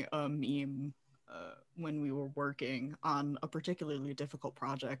sent me a meme when we were working on a particularly difficult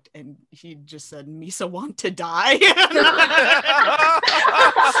project, and he just said, "Misa want to die."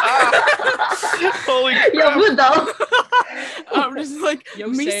 Holy crap. Yeah, good though. I'm just like, Yo,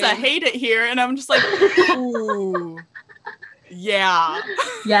 Misa same. hate it here, and I'm just like, ooh, yeah.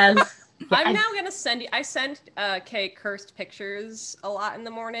 Yes. I'm now gonna send you. I sent Kay cursed pictures a lot in the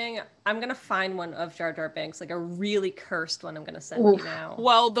morning. I'm gonna find one of Jar Jar Binks, like a really cursed one. I'm gonna send you Oof. now.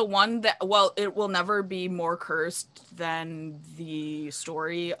 Well, the one that, it will never be more cursed than the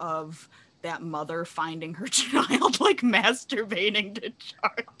story of that mother finding her child like masturbating to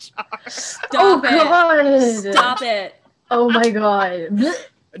Jar Jar. Stop it! God. Stop it! Oh my god. Blech.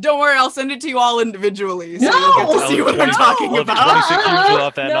 Don't worry, I'll send it to you all individually so No! you'll get to see what I'm No! talking Well, about. 26 years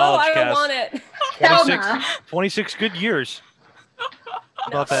without that No, knowledge, I don't Cass. want it. Hell 26, nah. 26 good years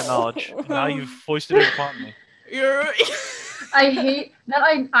without that knowledge. Now you've foisted it upon me. You're... I hate that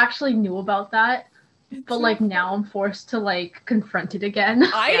I actually knew about that, but like now I'm forced to like confront it again.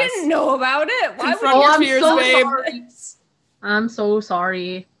 I Yes. didn't know about it. Why Confront would your I'm fears, so babe. sorry. I'm so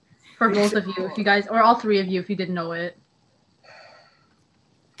sorry for both of you if you guys, or all three of you if you didn't know it.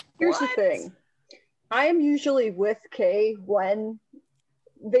 Here's the thing. I am usually with Kay when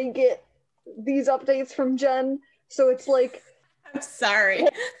they get these updates from Jen. So it's like I'm sorry.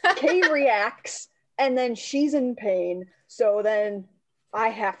 Kay reacts and then she's in pain. So then I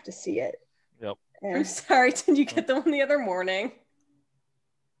have to see it. Yep. I'm And sorry. Did you get the one the other morning?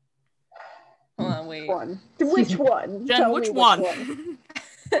 Hold on, wait. which one? Jen, Tell which me one?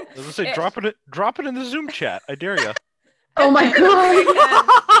 I was gonna say, drop it in the Zoom chat. I dare you. Oh my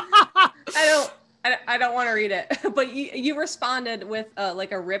god. I don't want to read it, but you responded with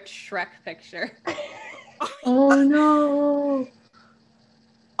like a ripped Shrek picture. Oh no.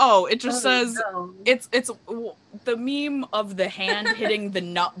 Oh, it just says no. it's the meme of the hand hitting the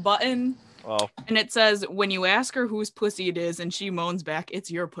nut button, Oh, and it says, when you ask her whose pussy it is and she moans back,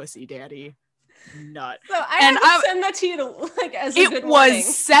 "It's your pussy, daddy." Nut. So I And have to send that to you to, like, as a It good was warning.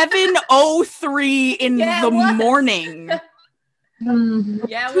 7:03 in Yeah, it the was. morning. Mm,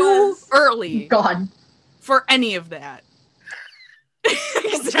 Yeah, it Too was. early God. for any of that.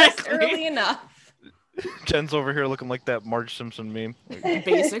 Just Exactly. early enough. Jen's over here looking like that Marge Simpson meme.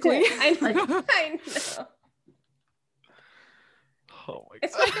 Basically. I know. Oh my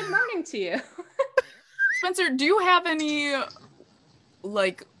It's god. my good morning to you. Spencer, do you have any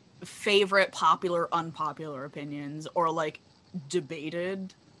like favorite popular, unpopular opinions or like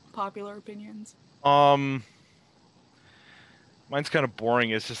debated popular opinions? Mine's kind of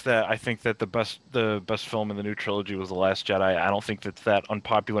boring. It's just that I think that the best film in the new trilogy was The Last Jedi. I don't think that's that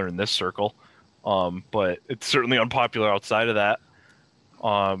unpopular in this circle. But it's certainly unpopular outside of that.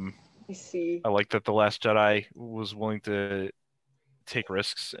 I see. I like that The Last Jedi was willing to take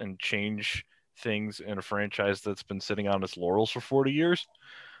risks and change things in a franchise that's been sitting on its laurels for 40 years.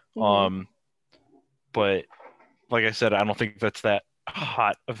 Mhm. But like I said, I don't think that's that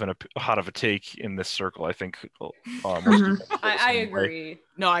hot of a take in this circle. I think most people feel the I same way. agree.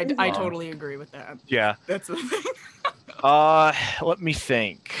 No, I totally agree with that. Yeah. That's the thing. Let me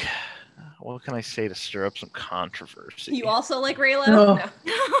think. What can I say to stir up some controversy? You also like Raylo?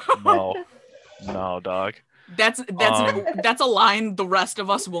 No. No, dog. That's a line the rest of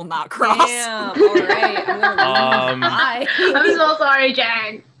us will not cross. Damn. All right. I'm gonna leave. Bye. I'm so sorry,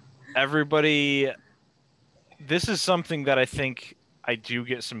 Jen. Everybody, this is something that I think I do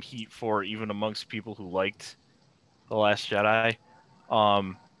get some heat for, even amongst people who liked The Last Jedi.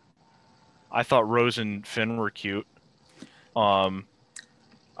 I thought Rose and Finn were cute.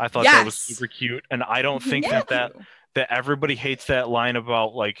 I thought that was super cute, and I don't think that everybody hates that line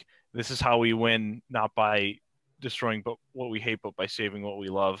about like this is how we win, not by destroying but what we hate, but by saving what we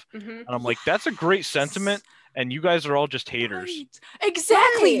love. And I'm like, that's a great sentiment, and you guys are all just haters. Right.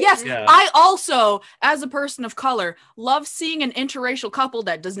 Exactly. Right. Yes. Yeah. I also, as a person of color, love seeing an interracial couple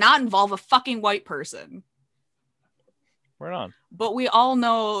that does not involve a fucking white person. Right on. But we all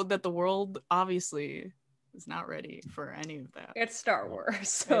know that the world obviously is not ready for any of that. It's Star Wars.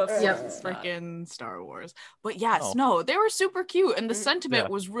 So It's Yep. it's not. Freaking Star Wars. But yes, Oh. no, they were super cute and the sentiment Yeah.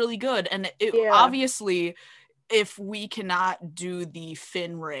 was really good. And it Yeah. obviously, if we cannot do the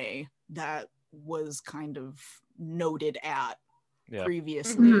Finn Ray that was kind of noted at Yeah.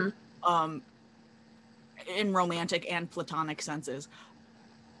 previously, Mhm. in romantic and platonic senses,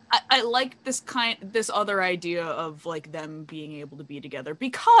 I like this other idea of like them being able to be together,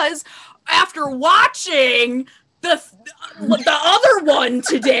 because after watching the other one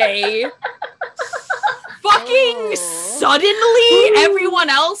today, fucking suddenly everyone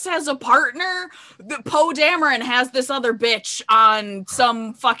else has a partner. Poe Dameron has this other bitch on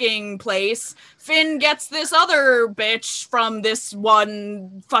some fucking place. Finn gets this other bitch from this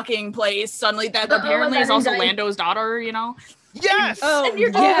one fucking place. Suddenly that apparently is also Lando's daughter, you know? Yes. Oh, And you're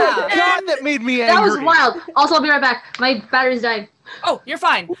yeah. God, that made me angry. That was wild. Also, I'll be right back. My battery's dying. Oh, you're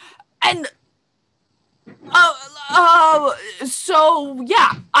fine. And so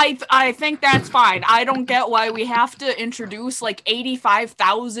yeah, I think that's fine. I don't get why we have to introduce like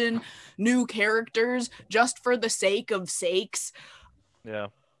 85,000 new characters just for the sake of sakes. Yeah.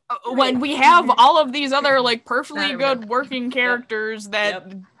 When we have all of these other like perfectly There we go. good working characters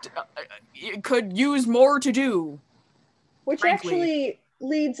that could use more to do. Which Frankly. actually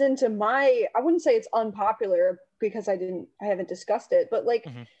leads into I wouldn't say it's unpopular because I haven't discussed it, but like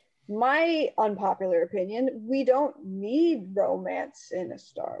my unpopular opinion, we don't need romance in a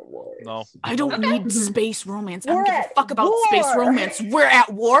Star Wars. No. I don't need space romance. I We're don't give a at fuck about space war. romance. We're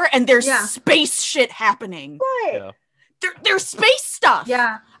at war and there's Yeah. space shit happening. Right. Yeah. There's space stuff.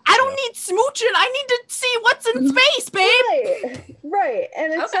 Yeah. I don't need smooching. I need to see what's in space, babe. Right. Right.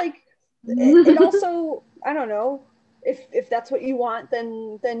 And it's Okay. like it also, I don't know, if that's what you want,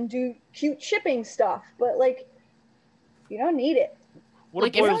 then do cute shipping stuff. But like you don't need it. What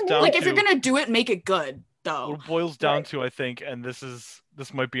Like, it boils down Like to, if you're gonna do it, make it good, though. what it boils down Right. to, I think, and this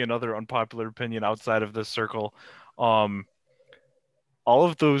might be another unpopular opinion outside of this circle, all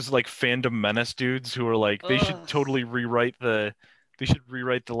of those like fandom menace dudes who are like they should totally rewrite the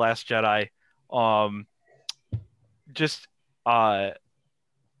Last Jedi.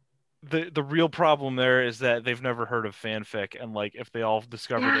 The real problem there is that they've never heard of fanfic, and like if they all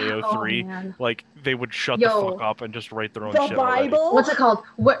discovered AO3, man. like they would shut Yo. the fuck up and just write their own The shit already. Bible. What's it called?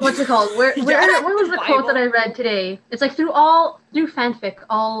 What's it called? Where was the quote that I read today? It's like through fanfic,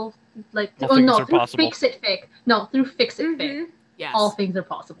 all like All things are through possible. fix it fic. No, through fix it fic. Yes. All things are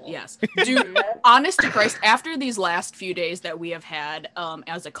possible. Yes. Dude, honest to Christ, after these last few days that we have had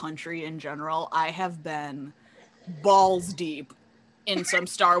as a country in general, I have been balls deep in some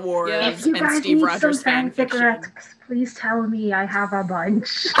Star Wars If you and guys Steve need Rogers some fan fiction. fanfic, please tell me. I have a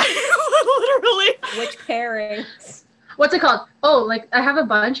bunch. Literally. Which pairings? What's it called? Oh, like I have a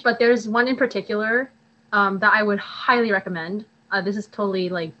bunch, but there's one in particular that I would highly recommend. This is totally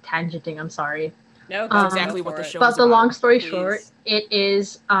like tangenting. I'm sorry. No, exactly what the show is But the about. long story Please. short, it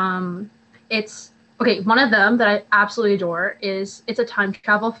is it's okay. One of them that I absolutely adore is it's a time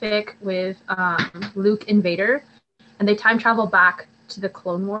travel fic with Luke and Vader, and they time travel back to the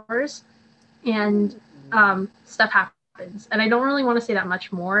Clone Wars, and stuff happens. And I don't really want to say that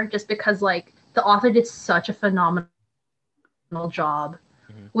much more, just because like the author did such a phenomenal job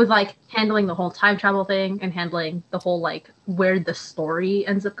with like handling the whole time travel thing and handling the whole like where the story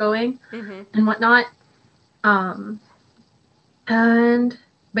ends up going and whatnot.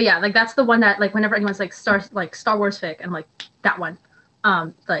 But yeah, like that's the one that like whenever anyone's like Star Wars fic, and like that one,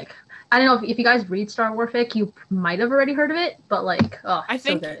 like I don't know if you guys read Star Wars fic, you might have already heard of it, but like I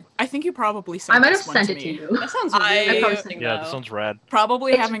think so good. I think you probably sent I might have this one sent to it me. to you. That sounds really interesting, Yeah, though. that sounds rad.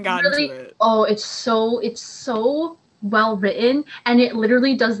 Probably It's haven't gotten really- to it. Oh, it's so well written, and it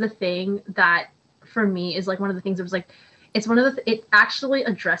literally does the thing that for me is like one of the things that was like it's one of the it actually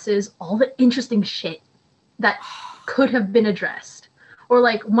addresses all the interesting shit that could have been addressed, or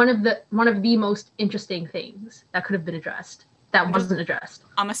like one of the most interesting things that could have been addressed that wasn't addressed.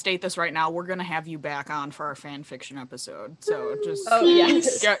 I'm gonna state this right now. We're gonna have you back on for our fan fiction episode. So just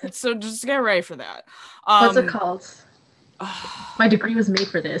just get ready for that. What's it called? My degree was made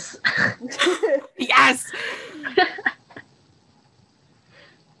for this. Yes.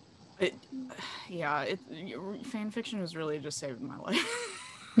 Fan fiction has really just saved my life.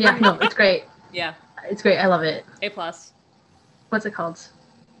 Yeah, no, it's great. Yeah. It's great. I love it. A+. What's it called?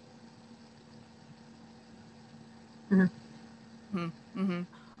 Okay,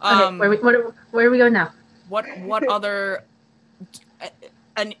 where are we going now? What other?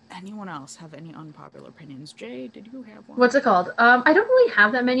 Anyone else have any unpopular opinions? Jay, did you have one? What's it called? I don't really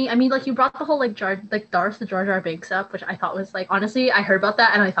have that many. I mean, like you brought the whole like Darth the Jar Jar Binks up, which I thought was like honestly, I heard about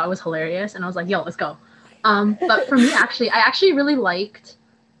that and I thought it was hilarious, and I was like, yo, let's go. But for me, I actually really liked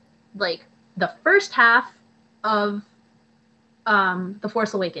like the first half of The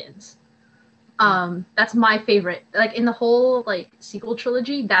Force Awakens. That's my favorite. Like in the whole like sequel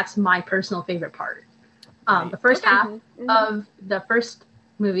trilogy, that's my personal favorite part. The first half of the first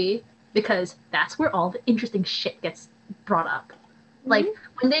movie, because that's where all the interesting shit gets brought up. Like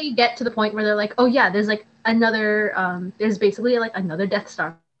when they get to the point where they're like, oh yeah, there's like another there's basically like another Death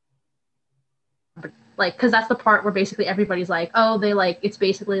Star. Like, because that's the part where basically everybody's like, oh, they like it's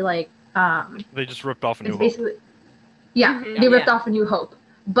basically like they just ripped off a New Hope. Basically, yeah, they ripped off A New Hope.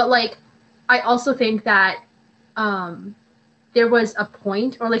 But like I also think that there was a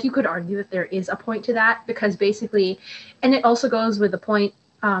point, or like you could argue that there is a point to that, because basically, and it also goes with the point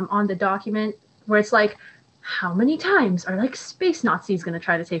on the document where it's like, how many times are like space Nazis going to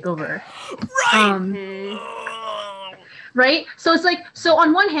try to take over? Right. Right? So it's like, so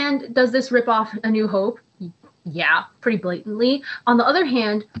on one hand, does this rip off A New Hope? Yeah, pretty blatantly. On the other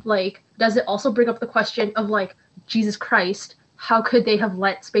hand, like, does it also bring up the question of like, Jesus Christ, how could they have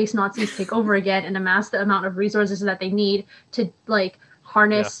let space Nazis take over again and amass the amount of resources that they need to like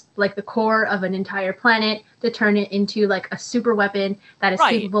harness like the core of an entire planet to turn it into like a super weapon that is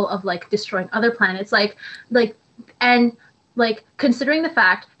capable of like destroying other planets, and considering the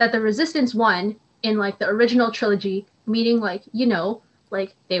fact that the Resistance won in like the original trilogy, meaning like, you know,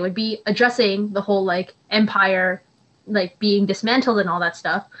 like they would be addressing the whole like empire like being dismantled and all that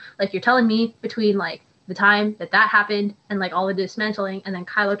stuff. Like you're telling me between like the time that happened and like all the dismantling and then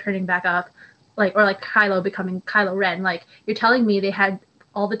Kylo turning back up, like, or like Kylo becoming Kylo Ren, like you're telling me they had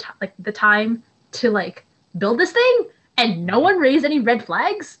all the the time to like build this thing and no one raised any red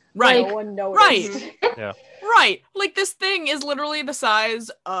flags? Right. No one noticed. Yeah. Right. Like this thing is literally the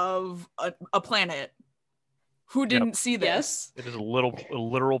size of a planet. Who didn't see this? It is a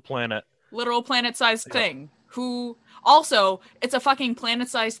literal planet. Literal planet-sized thing. Who also, it's a fucking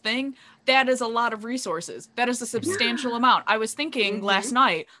planet-sized thing. That is a lot of resources. That is a substantial amount. I was thinking last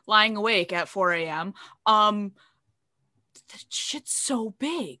night, lying awake at 4 a.m. That shit's so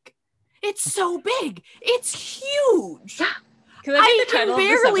big. It's so big. It's huge. I can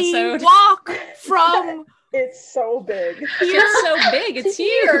barely walk from. It's so big. It's so big. It's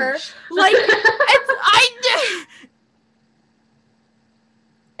huge. Like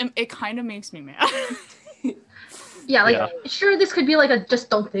it kind of makes me mad. Yeah, like sure, this could be like a just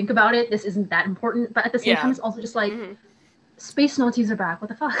don't think about it. This isn't that important, but at the same time, it's also just like space Nazis are back. What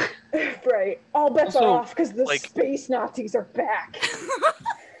the fuck? Right. All bets Also, are off because the space Nazis are back.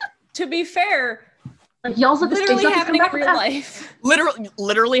 To be fair, like y'all's let the space literally Nazis happening come in back. real life.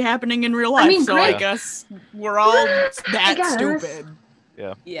 Literally happening in real life. I mean, so great. I guess we're all that stupid.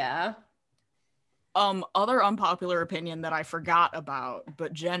 Yeah. Other unpopular opinion that I forgot about,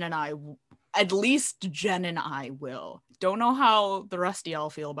 but at least Jen and I will. don't know how the rest of y'all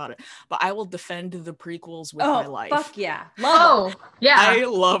feel about it, but I will defend the prequels with my life. Fuck yeah. Love them. Yeah. I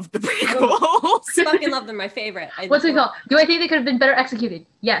love the prequels. Fucking love them. My favorite. What's it called? Do I think they could have been better executed?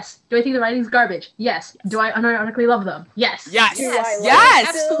 Yes. Do I think the writing's garbage? Yes. Do I unironically love them? Yes. Yes. Do I like Yes.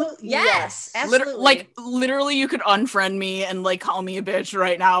 it still? Absolutely. Yes. Absolutely. Literally, you could unfriend me and like call me a bitch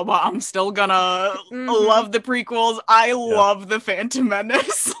right now, but I'm still gonna love the prequels. I love the Phantom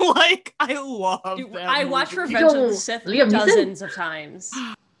Menace. Like, I love Dude, that I watched movie. Revenge of the Sith Liam Neeson? dozens of times.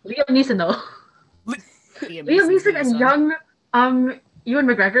 Liam Neeson though. Liam Liam Neeson and Neeson. young Ewan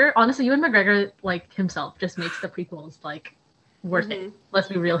McGregor. Honestly, Ewan McGregor like himself just makes the prequels like worth it. Let's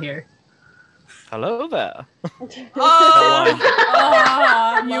be real here. Hello there. Oh,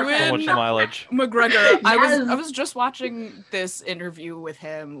 So much Ewan mileage. McGregor. I Yes. was just watching this interview with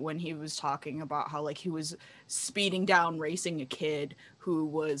him when he was talking about how like he was speeding down racing a kid who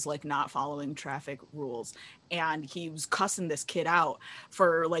was like not following traffic rules, and he was cussing this kid out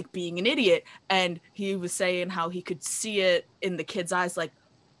for like being an idiot, and he was saying how he could see it in the kid's eyes like,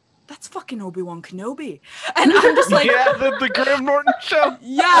 that's fucking Obi-Wan Kenobi. And I'm just like, Yeah, the Graham Norton show.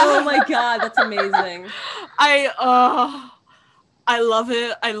 yeah. Oh my god, that's amazing. I love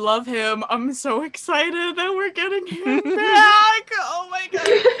it. I love him. I'm so excited that we're getting him back. Oh my god.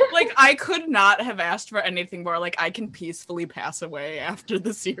 Like, I could not have asked for anything more. Like, I can peacefully pass away after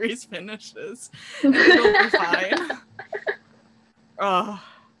the series finishes. And it'll be fine.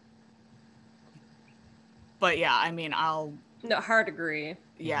 But yeah, I mean, No, hard agree.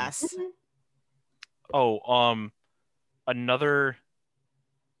 yes. Oh, another.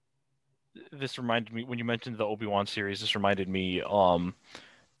 This reminded me when you mentioned the Obi-Wan series. This reminded me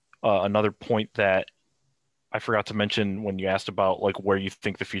another point that I forgot to mention when you asked about like where you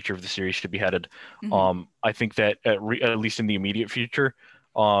think the future of the series should be headed. I think that at least in the immediate future,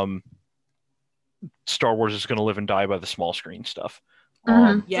 Star Wars is going to live and die by the small screen stuff.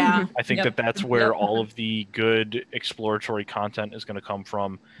 Yeah. I think Yep. that's where Yep. all of the good exploratory content is going to come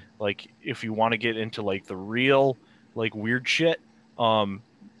from. Like, if you want to get into like the real like weird shit,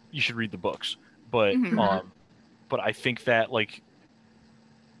 you should read the books. But but I think that like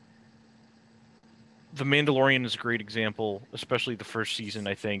The Mandalorian is a great example, especially the first season.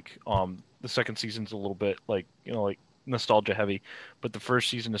 I think the second season's a little bit like like nostalgia heavy, but the first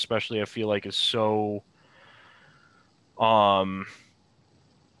season especially I feel like is so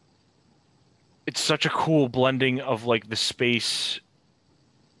it's such a cool blending of like the space,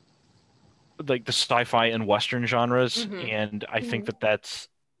 like the sci-fi and Western genres, and I think that's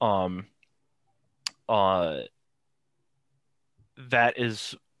that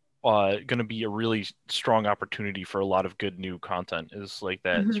is going to be a really strong opportunity for a lot of good new content. Is like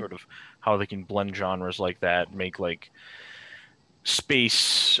that sort of how they can blend genres like that, make like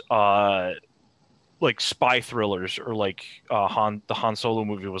space like spy thrillers, or like the Han Solo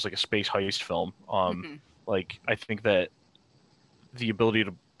movie was like a space heist film. Like I think that the ability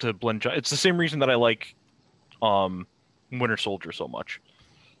to blend it's the same reason that I like Winter Soldier so much.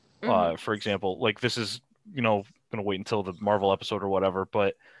 For example, like this is gonna wait until the Marvel episode or whatever,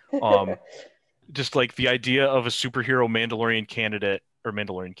 but just like the idea of a superhero Mandalorian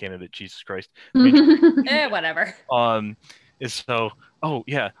candidate, Jesus Christ, Whatever. is so. Oh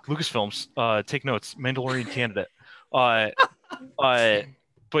yeah, Lucasfilms, take notes. Mandalorian candidate.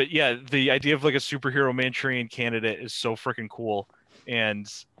 But yeah, the idea of like a superhero Manchurian candidate is so freaking cool, and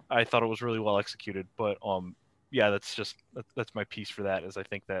I thought it was really well executed. But yeah, that's my piece for that. Is I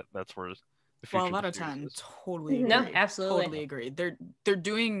think that's where the future 12 out of the series 10. is. Totally agree. No, absolutely. Totally agree. They're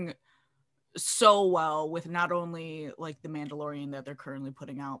doing so well with not only like the Mandalorian that they're currently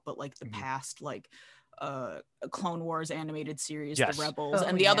putting out, but like the past like Clone Wars animated series, Yes. the Rebels, Oh,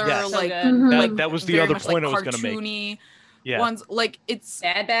 and the yeah. other So like, good. like That was the very other much, point like, I was gonna make. cartoony Yeah. ones. Like it's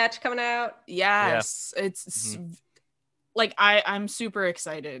Bad Batch coming out. yes, it's like I'm super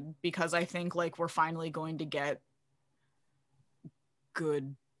excited because I think like we're finally going to get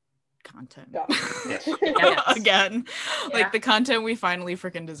good content Yes. again. Yeah. Like the content we finally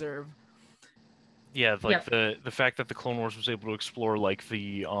freaking deserve. Yeah, like the fact that the Clone Wars was able to explore like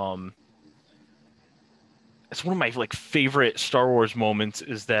the it's one of my like favorite Star Wars moments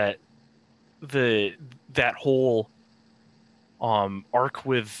is that that whole arc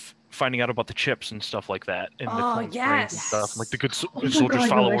with finding out about the chips and stuff like that, and the clones' brains and stuff, like the good soldiers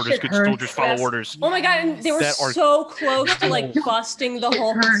follow orders, good soldiers follow orders. Oh my god, and they were That arc- so close to like busting the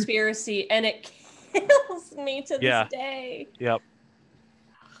whole conspiracy, and it kills me to this day. Yep.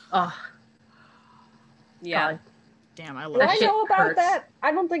 Oh, Yeah. God. Damn, I Do love I shit know about hurts. that?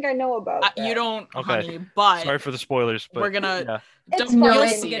 I don't think I know about that. you don't, Okay. honey, but Sorry for the spoilers, but we're gonna yeah. It's don't fine. you'll We'll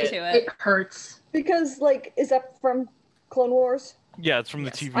see get it. to it. It hurts. Because, like, is that from Clone Wars? Yeah, it's from the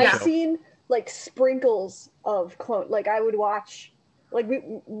TV I've show. seen like sprinkles of clone. Like I would watch, like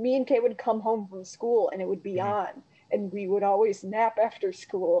me and Kay would come home from school and it would be on, and we would always nap after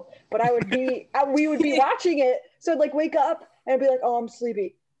school. But I would be, we would be watching it, so I'd like wake up and I'd be like, oh, I'm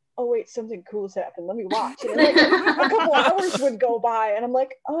sleepy. Oh wait, something cool's happened. Let me watch. And like a couple hours would go by, and I'm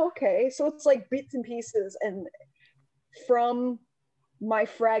like, oh, okay. So it's like bits and pieces, and from my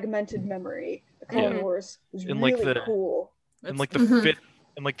fragmented memory, Clone Wars was really cool. In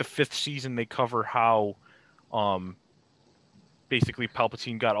like the fifth season, they cover how, basically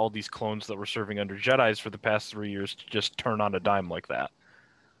Palpatine got all these clones that were serving under Jedis for the past 3 years to just turn on a dime like that.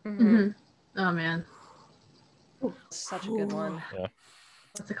 Oh man, such a good one. Yeah.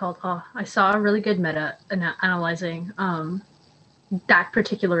 What's it called? Oh, I saw a really good meta analyzing that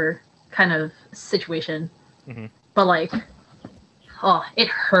particular kind of situation, but like, oh, it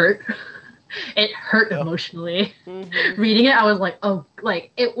hurt. It hurt emotionally. Reading it, I was like, oh,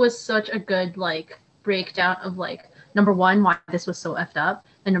 like it was such a good like breakdown of like, number one, why this was so effed up,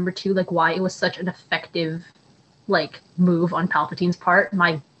 and number two, like why it was such an effective like move on Palpatine's part.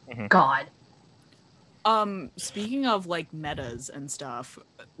 My God. Speaking of like metas and stuff,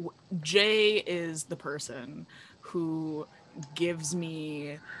 Jay is the person who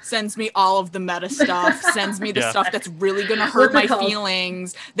sends me all of the meta stuff, sends me the stuff that's really gonna hurt my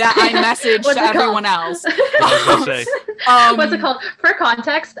feelings that I message to everyone else. What's it called? For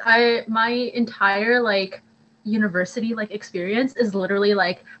context, my entire like university like experience is literally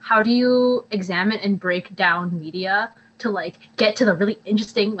like, how do you examine and break down media to like get to the really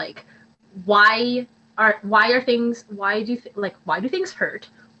interesting like why do things hurt?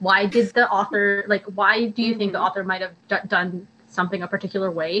 Why did the author why do you think the author might have done something a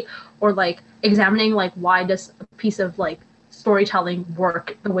particular way, or like examining like why does a piece of like storytelling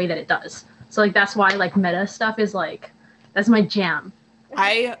work the way that it does? So like that's why like meta stuff is like, that's my jam.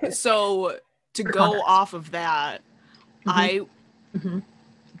 So to go off of that,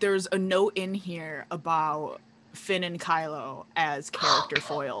 there's a note in here about Finn and Kylo as character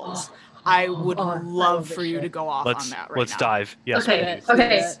foils. I would love for you to go off on that right now. Let's dive. Yes.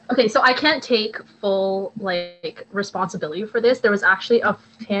 Okay. So I can't take full like responsibility for this. There was actually a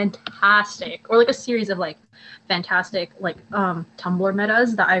series of like fantastic like Tumblr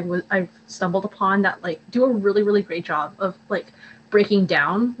metas that I stumbled upon that like do a really, really great job of like breaking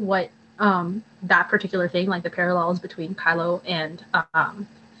down what that particular thing, like the parallels between Kylo and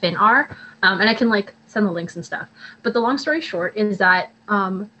Finn are, and I can like send the links and stuff. But the long story short is that,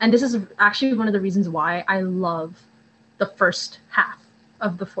 and this is actually one of the reasons why I love the first half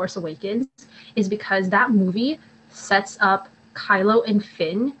of The Force Awakens, is because that movie sets up Kylo and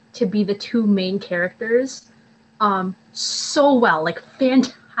Finn to be the two main characters so well, like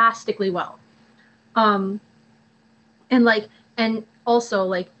fantastically well. And also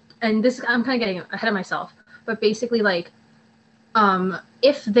like, and this, I'm kind of getting ahead of myself, but basically like,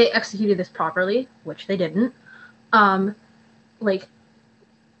 if they executed this properly, which they didn't, like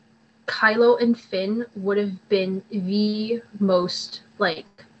Kylo and Finn would have been the most like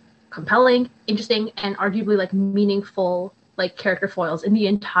compelling, interesting, and arguably like meaningful like character foils in the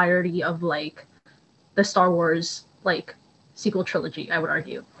entirety of like the Star Wars like sequel trilogy, I would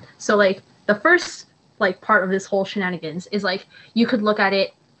argue. So like the first like part of this whole shenanigans is like, you could look at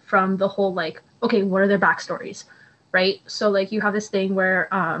it from the whole like, okay, what are their backstories? Right? So like you have this thing where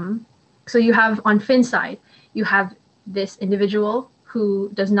so you have on Finn's side, you have this individual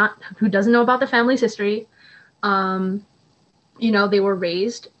who doesn't know about the family's history. You know, they were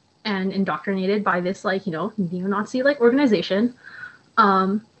raised and indoctrinated by this like, you know, neo-Nazi like organization.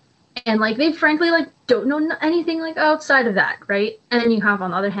 And like they frankly like don't know anything like outside of that, right? And then you have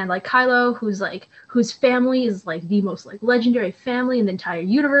on the other hand like Kylo, whose family is like the most like legendary family in the entire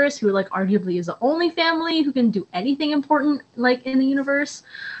universe, who like arguably is the only family who can do anything important like in the universe.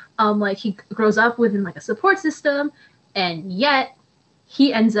 Like he grows up within like a support system, and yet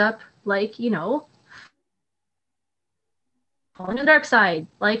he ends up like, you know, falling on the dark side,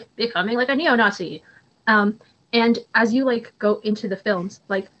 like becoming like a neo-Nazi. And as you like go into the films,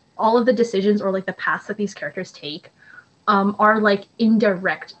 like all of the decisions or like the paths that these characters take are like in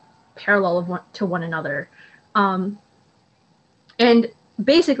direct parallel to one another. And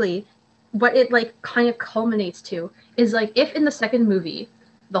basically what it like kind of culminates to is like, if in the second movie,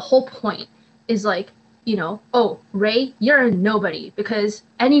 the whole point is like, you know, oh, Rey, you're a nobody because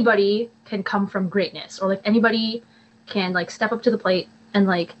anybody can come from greatness, or like anybody can like step up to the plate and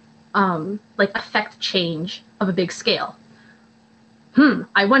like affect change of a big scale.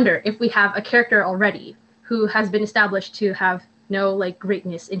 I wonder if we have a character already who has been established to have no like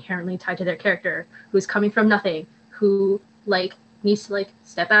greatness inherently tied to their character, who's coming from nothing, who like needs to like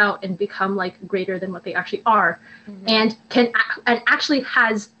step out and become like greater than what they actually are, and and actually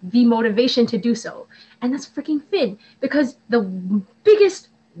has the motivation to do so. And that's freaking Finn, because the biggest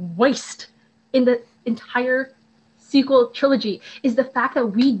waste in the entire sequel trilogy is the fact that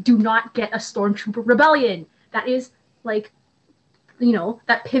we do not get a Stormtrooper rebellion that is like, you know,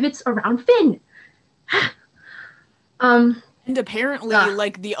 that pivots around Finn. And apparently,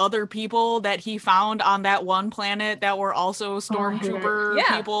 like, the other people that he found on that one planet that were also Stormtrooper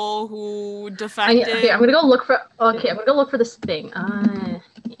people who defected. I'm gonna go look for this thing.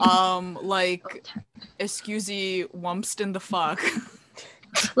 Like, excuse me, Wumpston the fuck.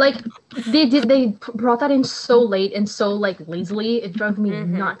 Like, they brought that in so late and so like lazily. It drove me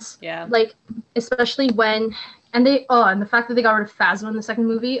nuts. Yeah. Like, especially when, and the fact that they got rid of Phasma in the second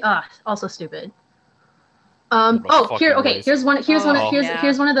movie, also stupid. Here's one of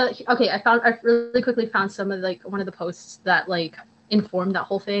the, I really quickly found some of like one of the posts that like informed that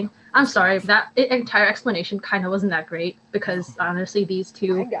whole thing. I'm sorry, that entire explanation kind of wasn't that great, because honestly these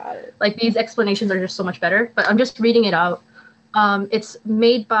two, like, these explanations are just so much better, but I'm just reading it out. It's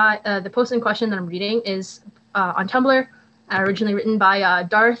made by, the post in question that I'm reading is on Tumblr, originally written by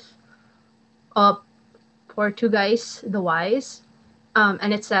Darth Portugais the Wise,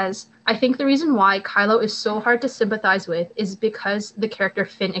 and it says, I think the reason why Kylo is so hard to sympathize with is because the character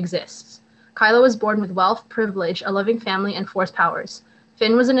Finn exists. Kylo was born with wealth, privilege, a loving family, and Force powers.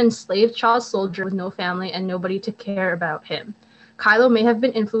 Finn was an enslaved child soldier with no family and nobody to care about him. Kylo may have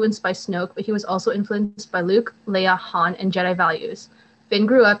been influenced by Snoke, but he was also influenced by Luke, Leia, Han, and Jedi values. Finn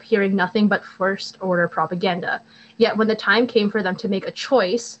grew up hearing nothing but First Order propaganda. Yet when the time came for them to make a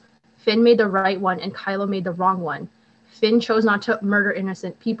choice, Finn made the right one and Kylo made the wrong one. Finn chose not to murder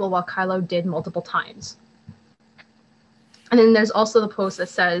innocent people while Kylo did multiple times. And then there's also the post that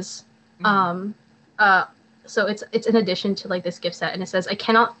says, so it's in addition to like this gift set, and it says, I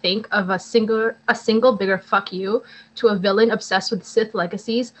cannot think of a single bigger fuck you to a villain obsessed with Sith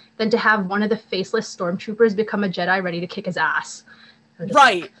legacies than to have one of the faceless stormtroopers become a Jedi ready to kick his ass.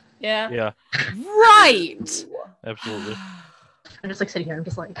 Right. Yeah. Right. Absolutely. I'm just like sitting here. I'm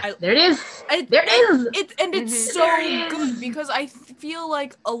just like, there it is. There it is. It's so good, because I feel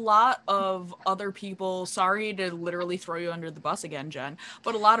like a lot of other people, sorry to literally throw you under the bus again, Jen,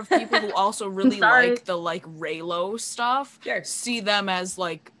 but a lot of people who also really like the like Reylo stuff see them as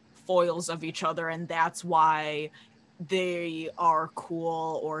like foils of each other, and that's why they are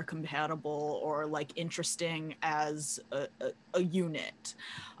cool or compatible or like interesting as a unit.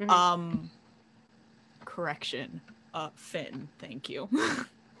 Correction. Finn, thank you.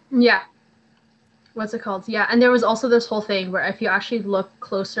 Yeah. What's it called? Yeah, and there was also this whole thing where if you actually look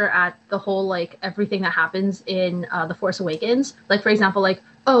closer at the whole, like, everything that happens in The Force Awakens, like, for example, like,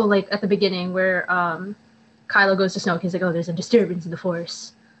 like, at the beginning where Kylo goes to Snoke, he's like, there's a disturbance in the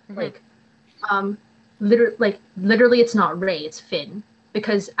Force. Like, literally it's not Rey, it's Finn.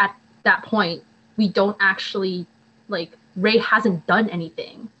 Because at that point, we don't actually, like, Rey hasn't done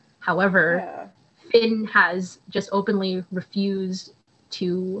anything. However, Finn has just openly refused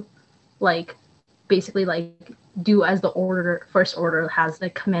to, like, basically, like, do as the First Order has,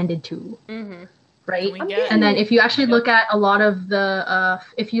 like, commanded to. Right? And then if you actually look at a lot of the,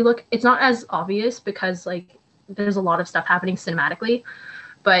 it's not as obvious because, like, there's a lot of stuff happening cinematically,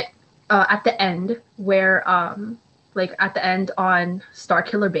 but at the end where, like, at the end on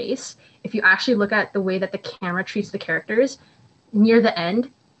Starkiller Base, if you actually look at the way that the camera treats the characters, near the end,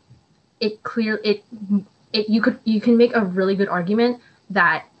 you can make a really good argument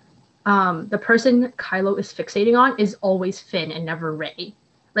that the person Kylo is fixating on is always Finn and never Rey.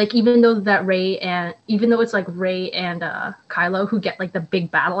 Like, even though it's like Rey and Kylo who get like the big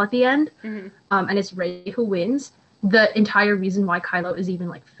battle at the end, and it's Rey who wins, the entire reason why Kylo is even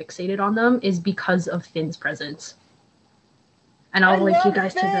like fixated on them is because of Finn's presence. And I'll link you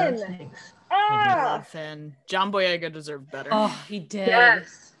guys to those things. I love Finn. John Boyega deserved better. Oh, he did.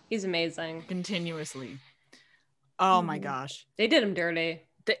 Yes. He's amazing. Continuously. Oh my gosh. They did him dirty.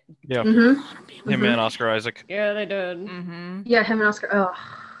 Him and Oscar Isaac. Yeah, they did. Yeah, him and Oscar. Oh.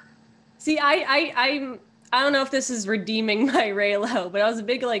 See, I don't know if this is redeeming my Reylo, but I was a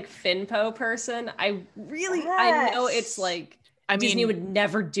big like Finpo person. I know it's like Disney would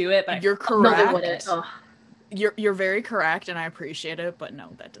never do it, but you're correct. No, they wouldn't. Oh. You're very correct, and I appreciate it, but no,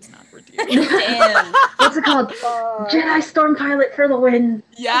 that does not redeem. Damn. What's it called? Jedi Storm Pilot for the win.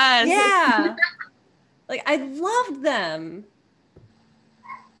 Yes. Yeah. Like, I loved them.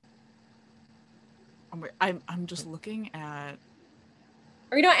 I'm just looking at.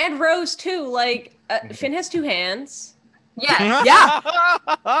 Or, you know, and Rose too. Like, Finn has two hands. Yeah. Yeah.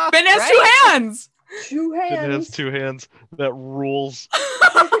 Finn has two hands. 2 It has hands. 2 hands. That rules.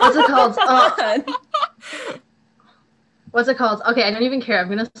 What's it called? What's it called? Okay, I don't even care. I'm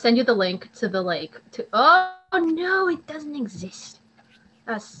gonna send you the link to the Oh no, it doesn't exist.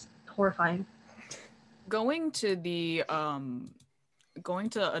 That's horrifying. Going to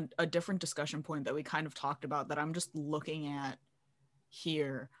a different discussion point that we kind of talked about that I'm just looking at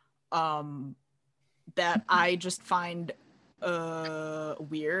here, that I just find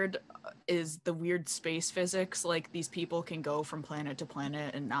weird is the weird space physics. Like, these people can go from planet to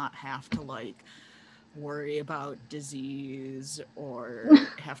planet and not have to like worry about disease or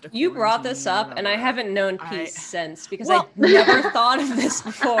have to You brought this up and I haven't known peace since, because I Well- never thought of this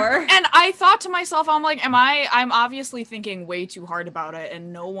before. And I thought to myself, I'm like, I'm obviously thinking way too hard about it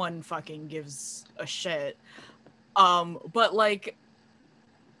and no one fucking gives a shit. But like,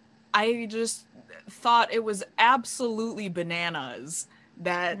 I just thought it was absolutely bananas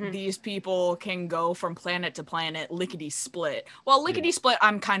that these people can go from planet to planet lickety split. Well, lickety split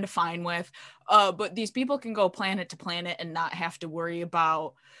I'm kind of fine with, but these people can go planet to planet and not have to worry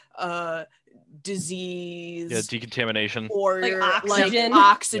about disease, decontamination, or like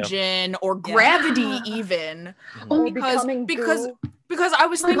oxygen or gravity even. Or because becoming goo. because I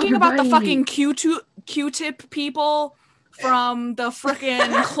was thinking you're about the right. fucking Q-tip people from the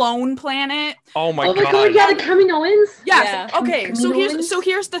frickin' clone planet. Oh my Oh my god. god, yeah, the Kaminoans? Yes. Yeah. Okay. So Kaminoans?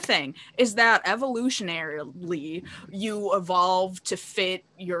 here's the thing: is that evolutionarily you evolve to fit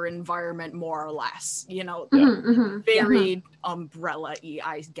your environment more or less. You know, very umbrella-y,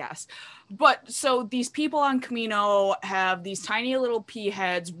 I guess. But so these people on Camino have these tiny little pea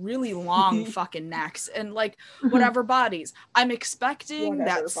heads, really long fucking necks, and like whatever bodies. I'm expecting Whatever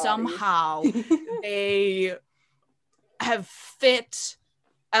that bodies. somehow they have fit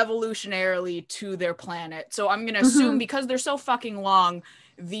evolutionarily to their planet. So I'm gonna assume, because they're so fucking long,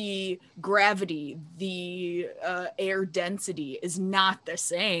 the gravity, the air density is not the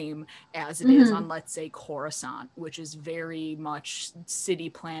same as it is on, let's say, Coruscant, which is very much city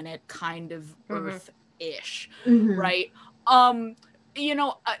planet, kind of Earth-ish, right? You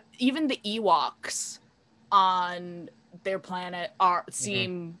know, even the Ewoks on their planet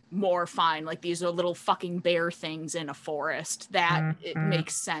seem more fine. Like, these are little fucking bear things in a forest. That it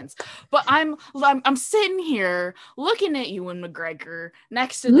makes sense. But I'm sitting here looking at Ewan McGregor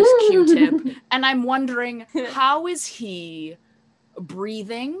next to this Q-tip, and I'm wondering, how is he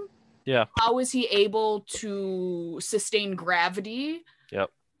breathing? Yeah. How is he able to sustain gravity?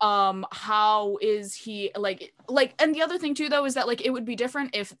 Yep. How is he like, and the other thing too though is that like it would be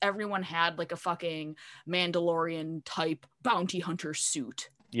different if everyone had like a fucking Mandalorian type bounty hunter suit.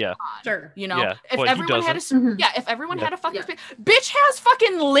 Yeah. Sure. You know, Yeah, if but he everyone had doesn't. if everyone had a fucking bitch has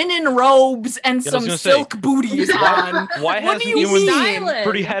fucking linen robes and Yeah, I was some gonna silk booties on. Why What hasn't do you Ewan's mean?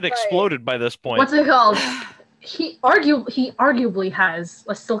 pretty head exploded by this point? What's it called? He arguably has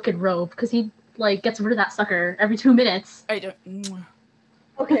a silken robe, because he like gets rid of that sucker every 2 minutes. I don't.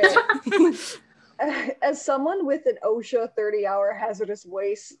 Okay. As someone with an OSHA 30-hour hazardous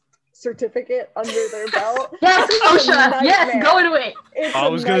waste certificate under their belt, Yes, it's a OSHA! Yes, nightmare. go into it! It's I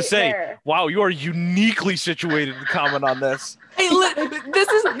a was gonna say, nightmare. wow, you are uniquely situated to comment on this. Hey,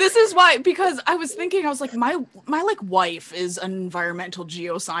 this is why, because I was thinking, I was like, my like wife is an environmental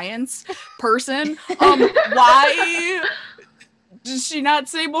geoscience person. Why does she not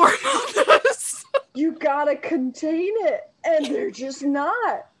say more about this? You gotta contain it, and they're just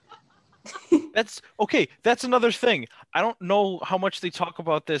not. That's okay. That's another thing. I don't know how much they talk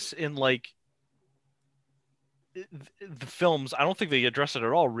about this in like the films. I don't think they address it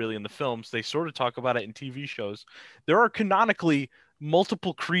at all really in the films. They sort of talk about it in TV shows. There are canonically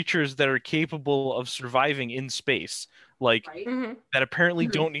multiple creatures that are capable of surviving in space. Like that apparently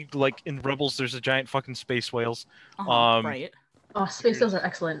don't need, like in Rebels there's a giant fucking space whales. Right. Oh, space whales are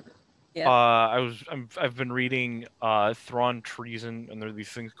excellent. Yeah. I've been reading Thrawn Treason, and there are these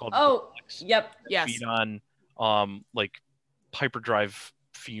things called yep. Yes. feed on like hyperdrive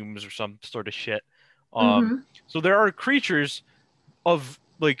fumes or some sort of shit. So there are creatures of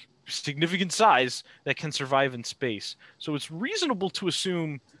like significant size that can survive in space. So it's reasonable to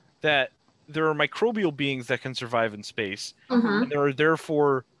assume that there are microbial beings that can survive in space. And there are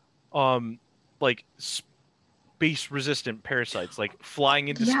therefore like space resistant parasites, like flying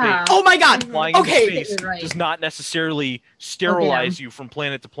into space. Oh my god. Flying Okay. into space does not necessarily sterilize you from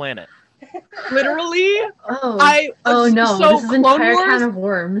planet to planet. Literally. Oh no, So this is an Clone entire Wars- can of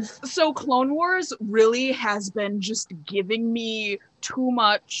worms. So Clone Wars really has been just giving me too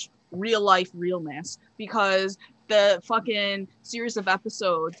much real life realness, because the fucking series of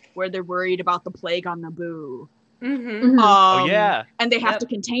episodes where they're worried about the plague on Naboo Mm-hmm. Oh yeah. And they have Yep. to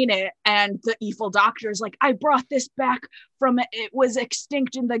contain it. And the evil doctor's like, I brought this back from it was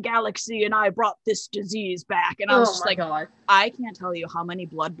extinct in the galaxy, and I brought this disease back. And I was just like, God. I can't tell you how many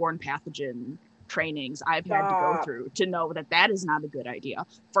bloodborne pathogen trainings I've had to go through to know that that is not a good idea.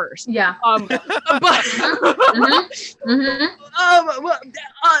 First, Yeah. But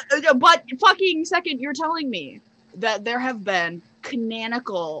fucking second, you're telling me that there have been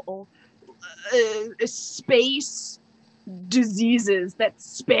canonical space diseases that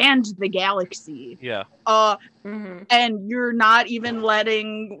spanned the galaxy. Yeah. And you're not even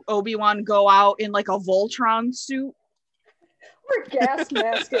letting Obi-Wan go out in like a Voltron suit Or a gas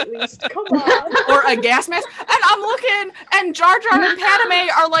mask at least. Come on. or a gas mask. And I'm looking, and Jar Jar and Padme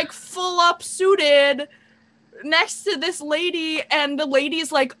are like full up suited next to this lady, and the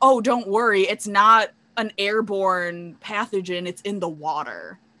lady's like, "Oh, don't worry, it's not an airborne pathogen, it's in the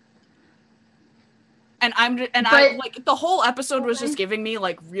water." And I like the whole episode was just giving me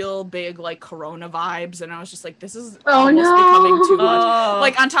like real big like Corona vibes, and I was just like, this is almost becoming too much.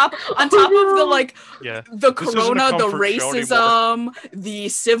 Like on top of the like the Corona, the racism, the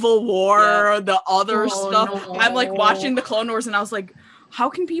Civil War, the other stuff. No. I'm like watching the Clone Wars, and I was like, how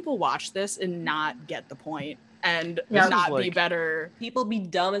can people watch this and not get the point and not be better? People be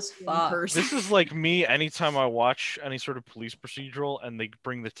dumb as fuck. This is like me anytime I watch any sort of police procedural and they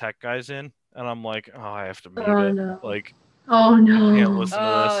bring the tech guys in. And I'm like, oh, I have to mute it. No. Like, oh no, I can't listen to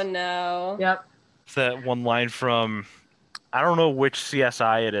this. Oh no. Yep. It's that one line from, I don't know which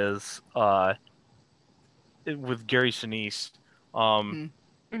CSI it is, with Gary Sinise,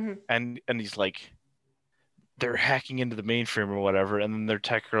 and he's like, they're hacking into the mainframe or whatever, and then their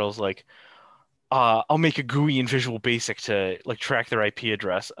tech girl's like, I'll make a GUI in Visual Basic to like track their IP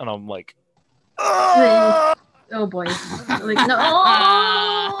address, and I'm like, oh boy, like no.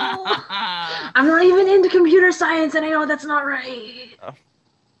 I'm not even into computer science, and I know that's not right.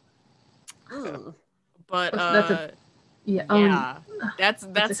 But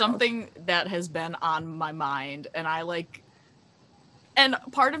that's something that has been on my mind, and I like. And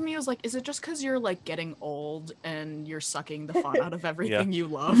part of me was like, is it just because you're like getting old and you're sucking the fun out of everything you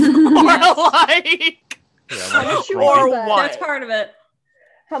love, or like, or what? That's part of it.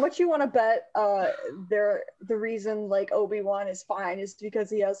 How much you want to bet the reason like Obi-Wan is fine is because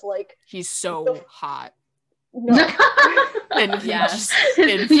he has like he's so hot. No. And he's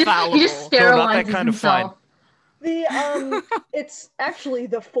infallible. He just sterilizes not that kind of himself. The it's actually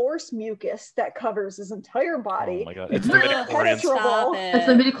the Force mucus that covers his entire body. Oh my god, it's the midichlorians. It's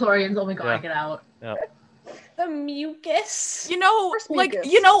the midichlorians. Oh my god, get out. Yeah. The mucus. You know, like,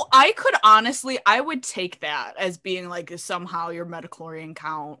 you know, I would take that as being like somehow your midichlorian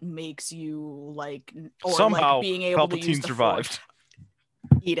count makes you like, or somehow like being able Palpatine to use the survived.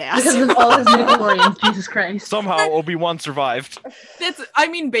 Force. Eat ass. Because of all his midichlorians, Jesus Christ. Somehow Obi-Wan survived. I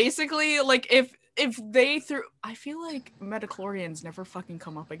mean, basically, like if they threw, I feel like midichlorians never fucking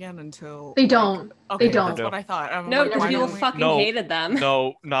come up again until they don't. Okay, they don't. That's what I thought. No, because people fucking hated them.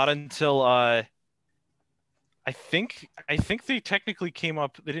 No, not until I think they technically came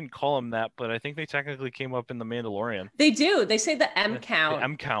up. They didn't call him that, but I think they technically came up in the Mandalorian. They do. They say the M count. The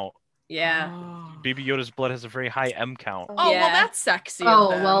M count. Yeah. Baby Yoda's blood has a very high M count. Oh, well, that's sexy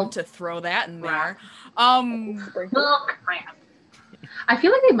of them to throw that in there. I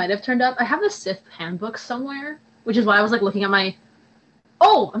feel like they might have turned up. I have the Sith handbook somewhere, which is why I was like looking at my.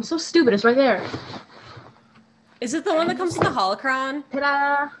 Oh, I'm so stupid. It's right there. Is it the one that comes in the holocron?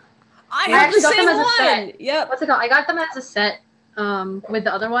 Ta-da! I have the same one. Set. Yep. What's it called? I got them as a set with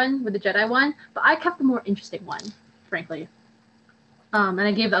the other one, with the Jedi one, but I kept the more interesting one, frankly. And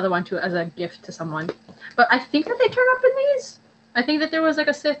I gave the other one as a gift to someone. But I think that they turned up in these. I think that there was like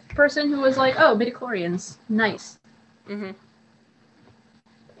a Sith person who was like, "Oh, midichlorians, nice." Mm-hmm.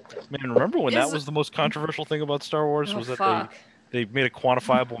 Man, remember when that was the most controversial thing about Star Wars? Was that they made a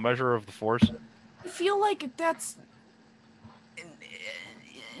quantifiable measure of the Force? I feel like that's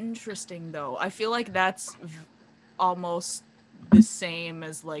interesting, though. I feel like that's almost the same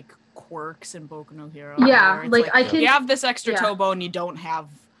as like quirks in Boku no Hero. Yeah, like I can. You have this extra toe bone, you don't have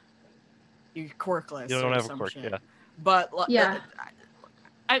your quirkless. You don't have a quirk, yeah. But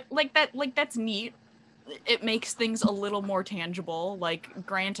I like that. Like that's neat. It makes things a little more tangible. Like,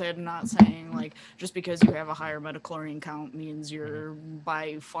 granted, I'm not saying like just because you have a higher midichlorian count means you're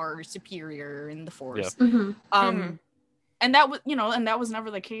by far superior in the Force. Yeah. Mm-hmm. And that was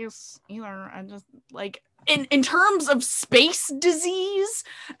never the case either. I just like in terms of space disease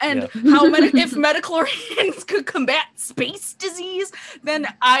and how if midichlorians could combat space disease, then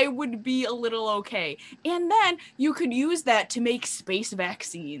I would be a little okay. And then you could use that to make space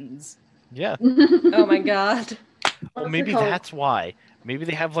vaccines. Yeah. Oh my god. Well, What's maybe it called? that's why. Maybe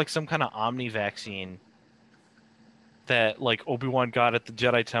they have like some kind of Omni vaccine that like Obi-Wan got at the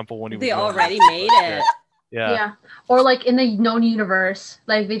Jedi Temple when he was They young. already made it. Yeah. Or like in the known universe,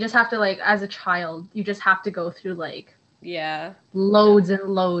 like they just have to like as a child, you just have to go through like Yeah. loads and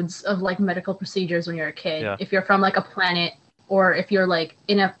loads of like medical procedures when you're a kid. Yeah. If you're from like a planet or if you're like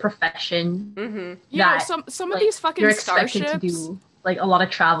in a profession Mm-hmm. You know, that, some of like, these fucking you're expected starships. to do like a lot of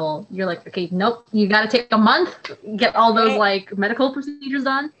travel. You're like, okay, nope, you got to take a month, get all those like medical procedures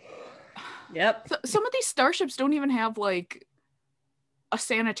done. Yep. Some of these starships don't even have like a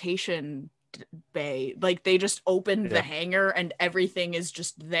sanitation bay. Like they just open the hangar and everything is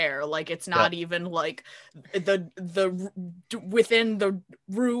just there. Like it's not even like the within the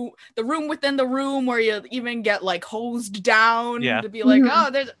room within the room where you even get like hosed down to be like,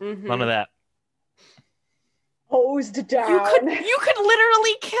 oh, there's None of that. Hosed down. You could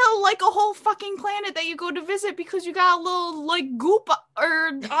literally kill like a whole fucking planet that you go to visit because you got a little like goop or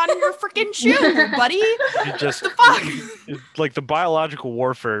on your freaking shoe, buddy. You just like the biological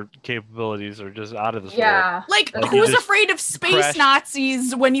warfare capabilities are just out of this world. Like you who's just afraid of space crash-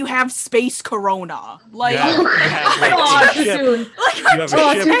 Nazis when you have space corona? Like, Yeah. You have, like, Oh, a too ship. soon. You have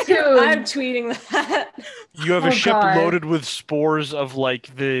a ship. Too soon. I'm tweeting that. You have a ship God. loaded with spores of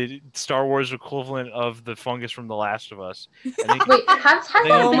like the Star Wars equivalent of the fungus from The Last of Us. And then Wait, has that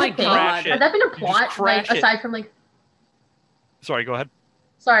then Oh been my a thing? God. Has that been a just plot? Like crash it. aside from like, Sorry, go ahead.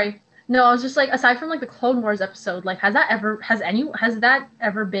 sorry, no, I was just like aside from like the Clone Wars episode, like has that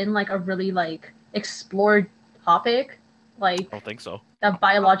ever been like a really like explored topic? Like I don't think so. that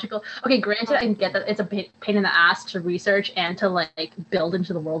biological. Okay, granted, I can get that it's a pain in the ass to research and to like build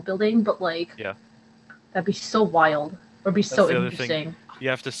into the world building, but like, Yeah. that'd be so wild or be so the other thing. interesting. You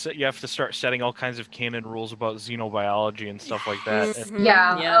have to start setting all kinds of canon rules about xenobiology and stuff like that. And Mhm.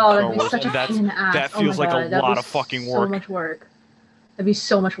 Yeah. Yeah. Oh, Star that'd be Wars, such a and that's- pain in the ass. that Oh my feels like a God, that'd lot be of fucking So work. much work. That'd be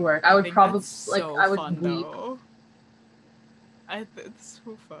so much work. I would think probably that's like so I would fun, weep. though. It's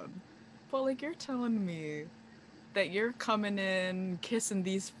so fun. But like you're telling me that you're coming in kissing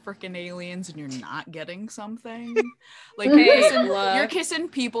these freaking aliens and you're not getting something? Like Hey, you're look. kissing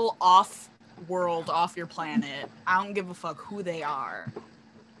people off world, off your planet. I don't give a fuck who they are.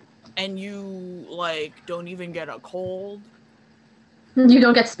 And you like don't even get a cold. You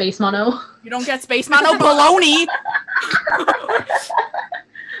don't get space mono. You don't get space mono baloney.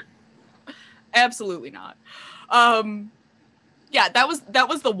 Absolutely not. Yeah, that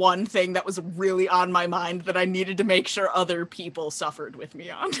was the one thing that was really on my mind that I needed to make sure other people suffered with me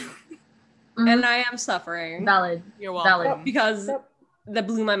on. And I am suffering Valid. You're welcome. Valid. because that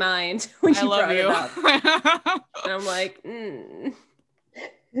blew my mind when I you love brought you. it up. And I'm like,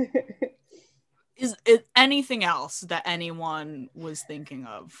 Is it anything else that anyone was thinking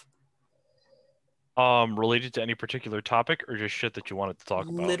of? Related to any particular topic or just shit that you wanted to talk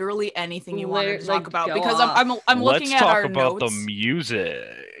about? Literally anything you wanted to Like, talk about go because off. I'm looking Let's at talk our about notes. the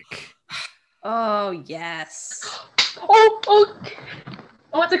music. oh yes. Oh,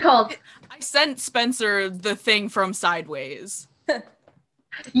 what's it called? I sent Spencer the thing from Sideways.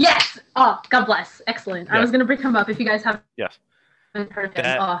 Yes. Oh, God bless. Excellent. I Yeah. was gonna bring him up if you guys haven't Yes. heard him.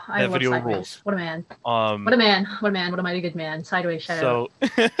 That- Oh, I that love video Sideways. rules. What a man. What What a man. What a man. What a mighty good man. Sideways. Shout out.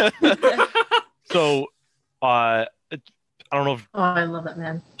 So, I don't know if Oh, I love that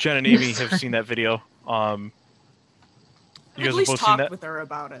man. Jen and Amy have seen that video. You I guys at have least both seen talked that? with her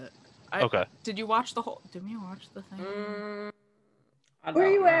about it. Okay. Did you watch the whole? Did we watch the thing? I Who are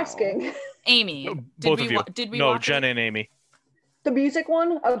don't you know. Amy, Both of you. Did we No, watch Jen it? and Amy. The music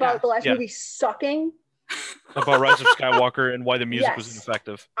one about the last Yeah. movie sucking. About Rise of Skywalker and why the music was Yes.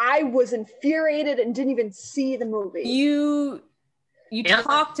 ineffective. I was infuriated and didn't even see the movie. You Yep.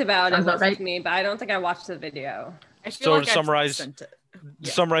 talked about it Sounds about with right. me, but I don't think I watched the video. I feel So like to I summarize- sent it.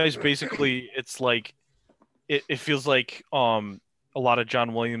 Yeah. Summarize, basically, it's like it feels like a lot of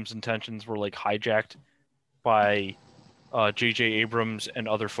John Williams' intentions were like hijacked by J.J. Abrams and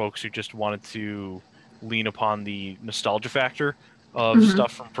other folks who just wanted to lean upon the nostalgia factor of Mhm.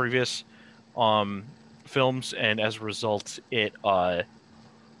 stuff from previous films, and as a result, it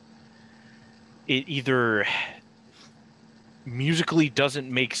either musically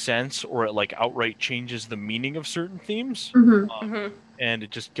doesn't make sense or it like outright changes the meaning of certain themes. hmm Mhm. And it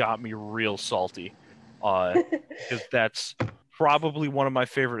just got me real salty. Because that's probably one of my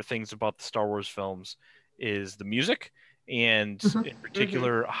favorite things about the Star Wars films is the music, and Mhm. in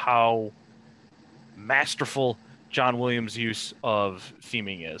particular how masterful John Williams' use of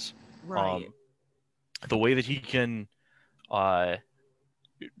theming is. Right. The way that he can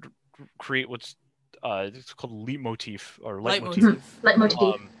create what's it's called leitmotif or leitmotif. Leitmotif.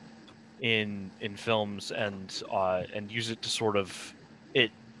 Leitmotif. in films and use it to sort of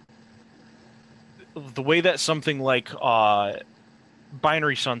the way that something like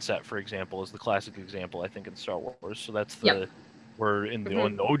Binary Sunset, for example, is the classic example, I think, in Star Wars. So that's where in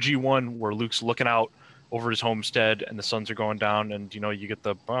the OG one where Luke's looking out over his homestead and the suns are going down, and you get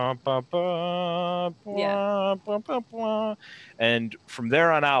the ba, ba, ba, ba, ba, ba, ba. And from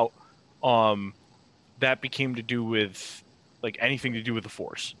there on out, that became to do with like anything to do with the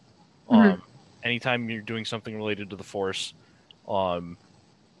Force. Anytime you're doing something related to the Force,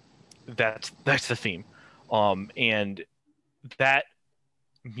 that's the theme. And that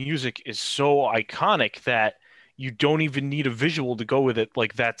music is so iconic that you don't even need a visual to go with it.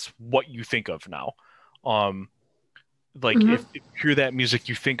 Like that's what you think of now. If you hear that music,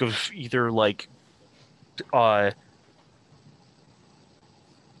 you think of either like the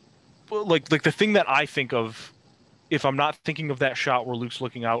thing that I think of, if I'm not thinking of that shot where Luke's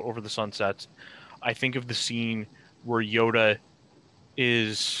looking out over the sunsets, I think of the scene where Yoda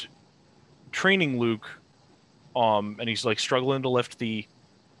is training Luke, and he's like struggling to lift the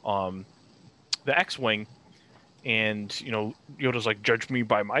X-wing, and Yoda's like, "Judge me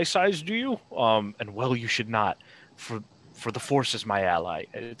by my size, do you?" And well, you should not, for the Force is my ally.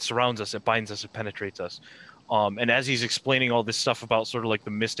 It surrounds us, it binds us, it penetrates us. And as he's explaining all this stuff about sort of like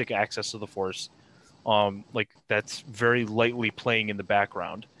the mystic access to the Force, like that's very lightly playing in the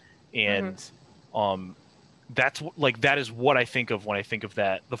background, and that's like that is what I think of when I think of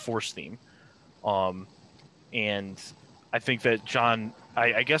the Force theme. And I think that John,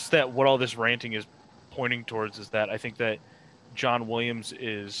 I guess that what all this ranting is pointing towards is that I think that John Williams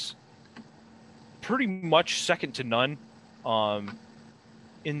is pretty much second to none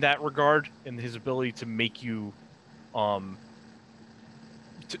in that regard, in his ability to make you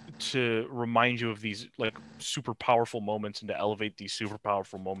to remind you of these like super powerful moments and to elevate these super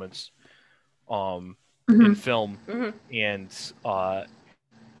powerful moments in film. And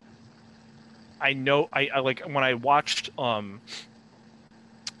I know I like when I watched Rise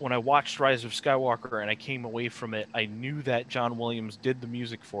of Skywalker and I came away from it, I knew that John Williams did the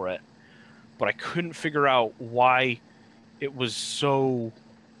music for it, but I couldn't figure out why it was so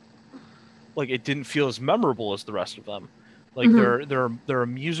like it didn't feel as memorable as the rest of them. Like there are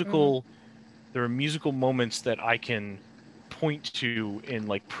musical moments that I can point to in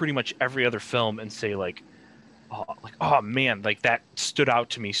like pretty much every other film and say like oh man, like that stood out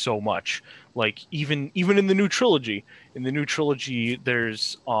to me so much. Like even in the new trilogy,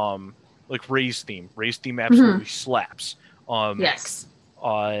 there's like Rey's theme absolutely slaps. Yes.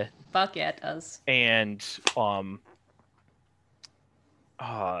 Fuck yeah, it does. And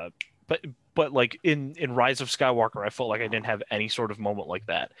but like in Rise of Skywalker, I felt like I didn't have any sort of moment like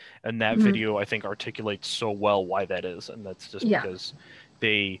that. And that video I think articulates so well why that is, and that's just because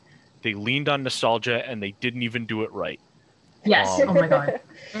they leaned on nostalgia and they didn't even do it right. Yes. Oh my god.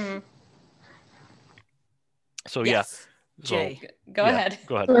 So Yes. Jay, go ahead.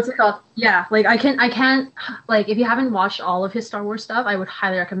 Go ahead. What's it called? Yeah, like I can't like if you haven't watched all of his Star Wars stuff, I would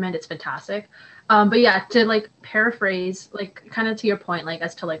highly recommend. It's fantastic. But yeah, to like paraphrase, like kind of to your point, like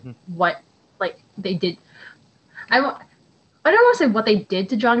as to like what like they did. I don't want to say what they did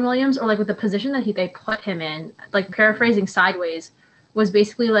to John Williams or like with the position that they put him in. Like paraphrasing sideways was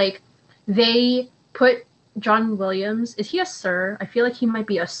basically like they put John Williams. Is he a Sir? I feel like he might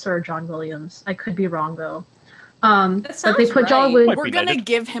be a Sir John Williams. I could be wrong though. But they put John Williams. We're gonna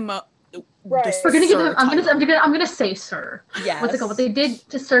give him a. Right. We're gonna give him. I'm gonna say Sir. Yes. What's it called? What they did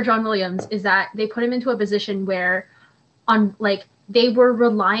to Sir John Williams is that they put him into a position where, they were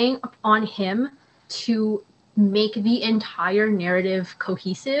relying on him to make the entire narrative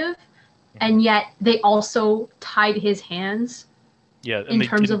cohesive, and yet they also tied his hands. Yeah. In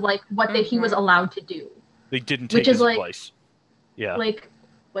terms of like what he was allowed to do. They didn't take his advice. Yeah. Like,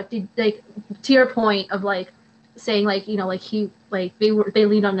 what did like to your point of like saying like they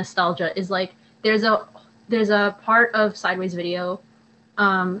leaned on nostalgia is like there's a part of Sideways video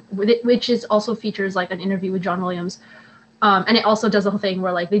which is also features like an interview with John Williams and it also does the whole thing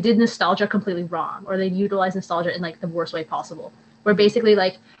where like they did nostalgia completely wrong or they utilized nostalgia in like the worst way possible where basically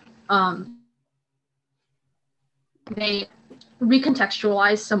like they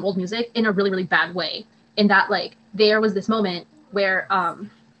recontextualized some old music in a really really bad way in that like there was this moment where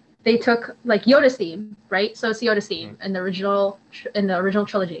they took like Yoda's theme, right? So it's Yoda's theme in the original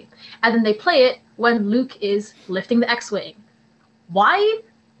trilogy, and then they play it when Luke is lifting the X-wing. Why?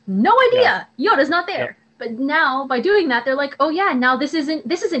 No idea. Yeah. Yoda's not there. Yep. But now by doing that, they're like, oh yeah, now this isn't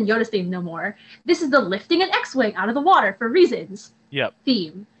Yoda's theme no more. This is the lifting an X-wing out of the water for reasons. Yep.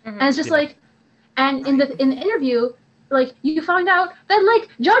 Theme, and it's just like, and in the interview, like you find out that like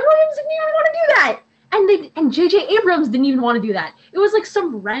John Williams didn't even want to do that, and J.J. Abrams didn't even want to do that. It was like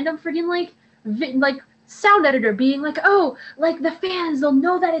some random freaking like sound editor being like, oh, like the fans, they'll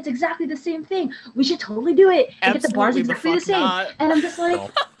know that it's exactly the same thing. We should totally do it and get the bars exactly the same. Not. And I'm just like,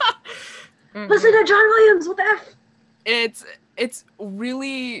 listen to John Williams. What the F? It's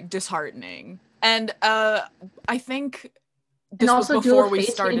really disheartening, and I think. This and also, was before Duel of we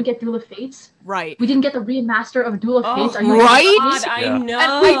Fates. started. We didn't get Duel of Fates. Right. We didn't get the remaster of Duel of Fates. Are you right? God, I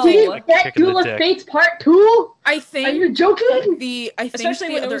know. We didn't get Duel of Fates Part 2. I think. Are you joking? Especially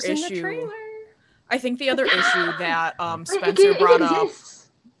the when other it was in the issue. trailer. I think the other issue that It Spencer brought up exists.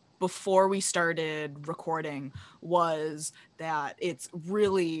 before we started recording was that it's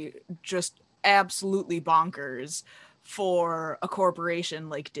really just absolutely bonkers for a corporation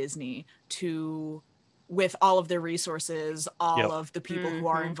like Disney to, with all of their resources, all of the people who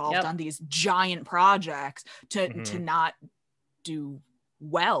are involved on these giant projects, to not do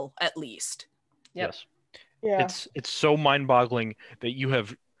well, at least. Yes. Yeah. It's so mind-boggling that you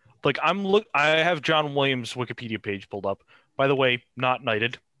have, like, I have John Williams' Wikipedia page pulled up. By the way, not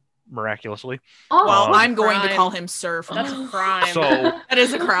knighted, miraculously. Oh, Well, I'm going to crime. call him Sir. From That's a crime. So that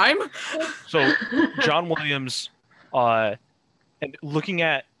is a crime. So John Williams, and looking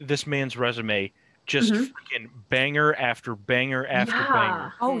at this man's resume, just freaking banger after banger after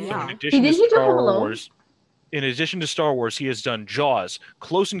banger. Oh So yeah. in addition Didn't to he do Home Star Alone? Wars, he has done Jaws,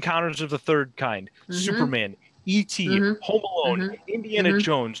 Close Encounters of the Third Kind, Superman, E.T., Home Alone, Indiana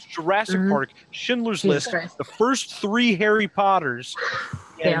Jones, Jurassic Park, Schindler's Jesus List, Christ. the first 3 Harry Potters,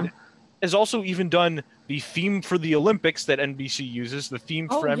 and Damn. has also even done the theme for the Olympics that NBC uses, the theme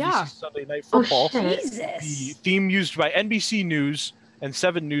for NBC Sunday Night Oh, Football, shit. the theme used by NBC News and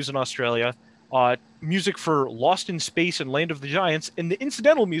 7 News in Australia, music for Lost in Space and Land of the Giants, and the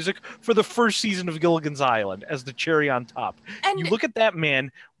incidental music for the first season of Gilligan's Island as the cherry on top. And you look at that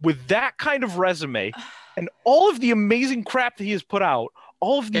man with that kind of resume and all of the amazing crap that he has put out,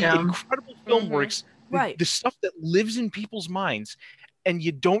 all of the incredible film works, the stuff that lives in people's minds, and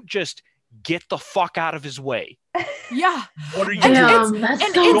you don't just get the fuck out of his way. Yeah. What are you Damn, doing? that's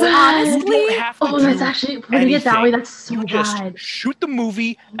and so it's bad. honestly- You don't have to Oh, that's do actually putting it that way. That's so you just bad. shoot the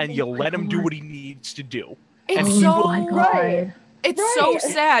movie and you Oh my let him do God. what he needs to do. It's Oh so my God. Right. it's so Right.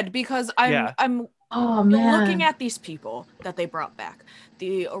 sad because I'm Oh man. looking at these people that they brought back.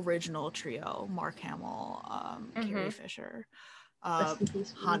 The original trio, Mark Hamill, Carrie Fisher, Rest in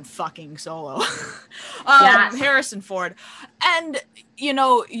peace, Han fucking Solo, Yes. Harrison Ford. And, you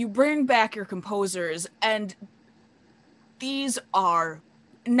know, you bring back your composers, and these are,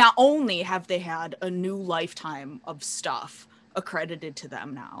 not only have they had a new lifetime of stuff accredited to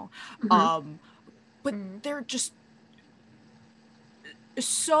them now, but they're just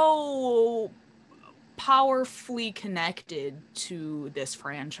so powerfully connected to this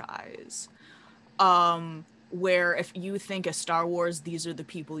franchise. Where if you think of Star Wars, these are the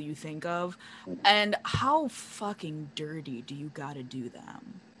people you think of. And how fucking dirty do you gotta do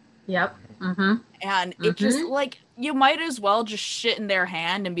them? Yep. And it just, like, you might as well just shit in their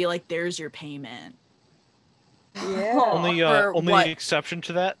hand and be like, there's your payment. Yeah. Only Or what? exception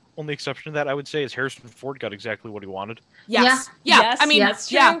to that I would say is Harrison Ford got exactly what he wanted. Yes. Yeah. Yeah. Yes, I mean, that's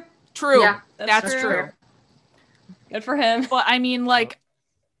true. yeah. True. Yeah, that's that's true. true. Good for him. But I mean, like,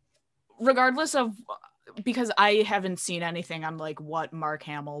 regardless of, because I haven't seen anything on like what Mark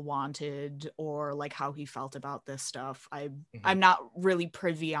Hamill wanted or like how he felt about this stuff. I'm not really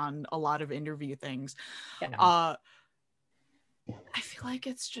privy on a lot of interview things. Yeah. I feel like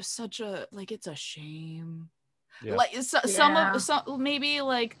it's just such a, like, it's a shame. Yeah. Like some maybe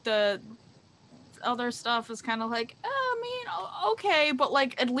like the other stuff is kind of like, I mean, okay, but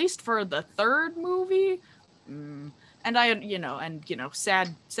like at least for the third movie, and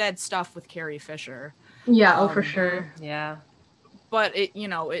sad stuff with Carrie Fisher. Yeah. Oh, for sure. Yeah. But it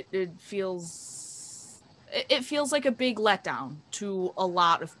feels like a big letdown to a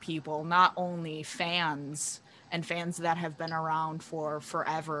lot of people, not only fans and fans that have been around for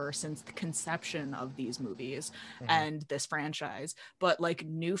forever since the conception of these movies and this franchise, but like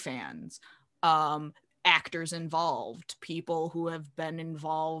new fans, actors involved, people who have been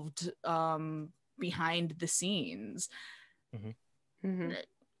involved behind the scenes.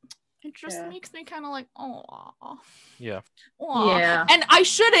 It just makes me kind of like, oh, Yeah. Yeah. And I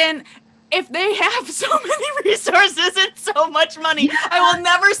shouldn't. If they have so many resources and so much money, I will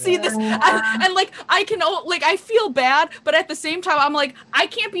never see this. And like, I feel bad, but at the same time, I'm like, I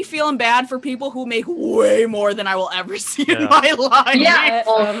can't be feeling bad for people who make way more than I will ever see in my life. Yeah.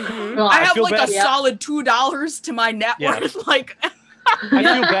 I have feel like bad. a solid $2 to my net worth. Like,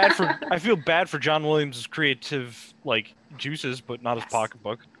 I feel bad for John Williams' creative like juices, but not his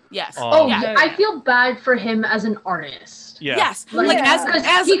pocketbook. Yes. I feel bad for him as an artist. Yeah. Yes. Like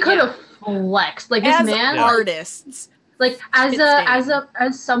as he could have flexed. Like this as man, artists. like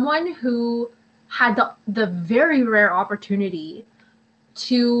as someone who had the very rare opportunity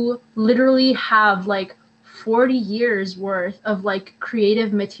to literally have like 40 years worth of like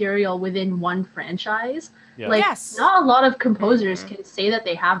creative material within one franchise. Yeah. Like not a lot of composers can say that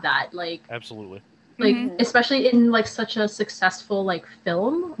they have that. Like absolutely. Like especially in like such a successful like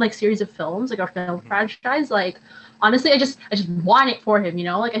film, like series of films, like our film franchise. Like honestly, I just want it for him, you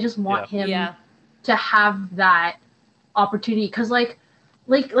know? Like I just want him to have that opportunity because like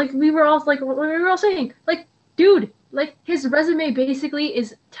we were all saying, like, dude, like his resume basically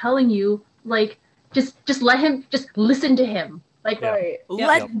is telling you like just let him, just listen to him. Like let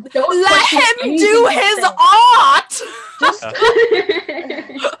him do his art. Let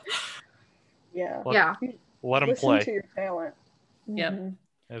him listen play. to your talent. Yep.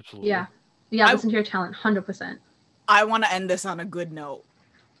 Absolutely. Yeah, listen to your talent, 100%. I want to end this on a good note.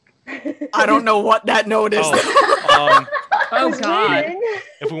 I don't know what that note is. Oh God!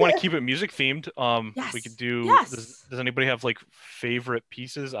 If we want to keep it music themed, we could do. Does anybody have like favorite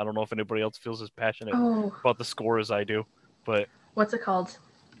pieces? I don't know if anybody else feels as passionate about the score as I do, but what's it called?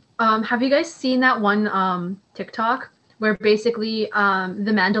 Have you guys seen that one TikTok where basically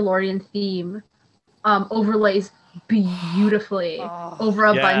the Mandalorian theme overlays beautifully over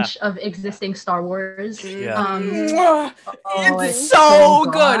a bunch of existing Star Wars? It's so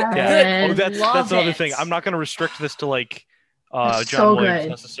good. Yeah. That's another thing. I'm not going to restrict this to like John Williams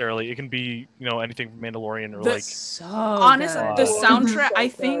necessarily. It can be, anything from Mandalorian or honestly, the soundtrack, I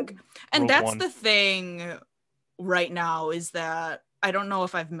think, and Rogue that's One. the thing right now is that I don't know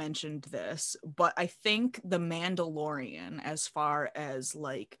if I've mentioned this, but I think The Mandalorian, as far as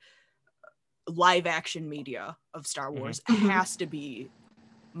like live action media of Star Wars, has to be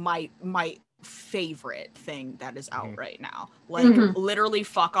my favorite thing that is out right now. Like literally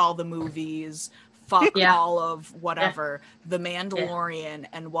fuck all the movies, fuck all of whatever. The Mandalorian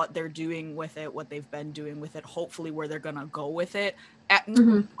and what they're doing with it, what they've been doing with it, hopefully where they're gonna go with it.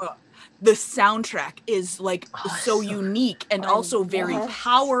 The soundtrack is like so unique and also very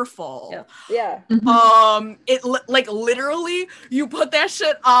powerful. It like literally you put that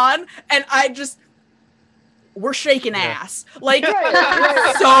shit on and we're shaking ass. Like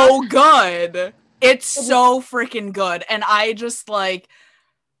so good. It's so freaking good. And I just like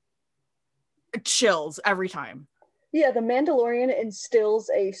chills every time. Yeah, The Mandalorian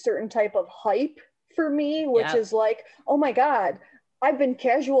instills a certain type of hype for me, which is like, oh my God, I've been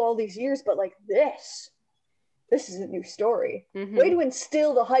casual all these years, but like this is a new story. Way to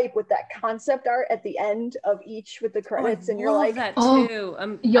instill the hype with that concept art at the end of each with the credits, and you're like, that too. I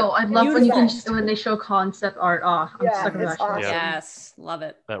love when they show concept art. I'm stuck in that shit. Awesome. Yes, love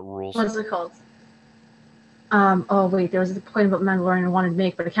it. That rules. What's it called? Oh wait, there was a point about Mandalorian I wanted to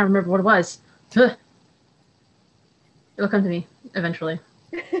make, but I can't remember what it was. It'll come to me eventually.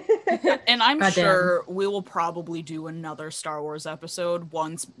 And I'm sure we will probably do another Star Wars episode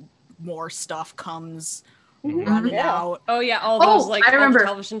once more stuff comes running out. Oh yeah, all those I remember. all the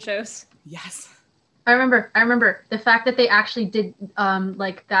television shows. Yes. I remember the fact that they actually did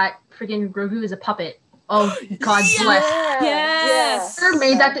like that freaking Grogu is a puppet. Oh God bless. Yes.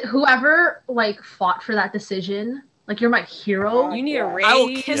 Whoever like fought for that decision, like you're my hero. You need a raise. I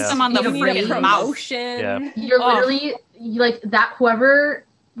will kiss him on the freaking mouth. You're literally like that. Whoever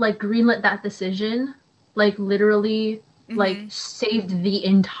like greenlit that decision, like literally like saved the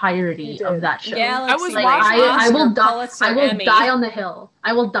entirety of that show. Galaxy. I was like, watching. I will Emmy. die on the hill.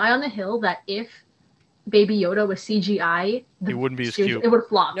 I will die on the hill that if Baby Yoda was CGI, it wouldn't be as cute. It would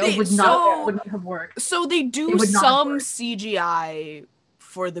flop. No, it would not. It wouldn't have worked. So they do some CGI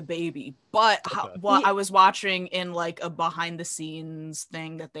for the baby, but what I was watching in like a behind the scenes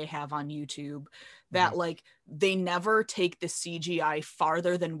thing that they have on YouTube, that like they never take the CGI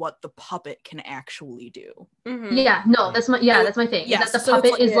farther than what the puppet can actually do. Yeah, no, that's my thing. Yeah, is that the so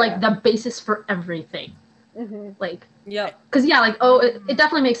puppet like, is like the basis for everything. Like, because it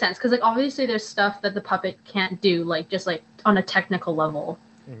definitely makes sense. Because like obviously there's stuff that the puppet can't do, like just like on a technical level.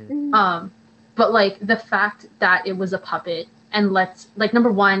 But like the fact that it was a puppet and lets like number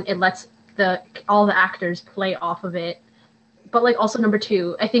one, it lets all the actors play off of it. But like also number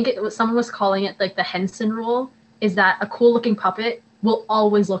two, I think someone was calling it like the Henson rule, is that a cool looking puppet will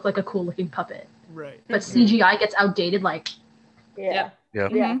always look like a cool looking puppet. Right. But CGI gets outdated like Looking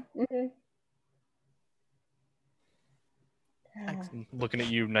at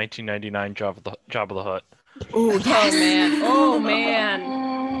you, 1999 Job of the Hutt. Ooh, yes. Oh man.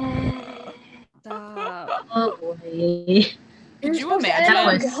 Stop. Oh boy. Could you You're supposed to imagine? end on That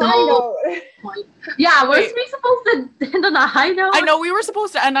a was high so- note. Yeah, Wait. was we supposed to end on a high note? I know we were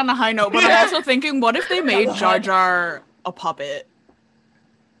supposed to end on a high note, but I'm also thinking, what if they made Jar Jar a puppet?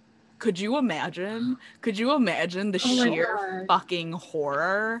 Could you imagine? Could you imagine the Oh my sheer God. fucking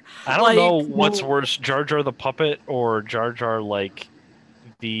horror? I don't Like, know what's worse, Jar Jar the puppet or Jar Jar like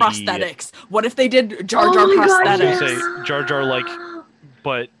the prosthetics. What if they did Jar Jar Oh my God, I was prosthetics? gonna yes. say Jar Jar like,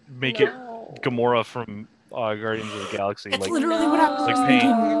 but make it No. Gamora from Guardians of the Galaxy, That's like literally what I was Like thinking.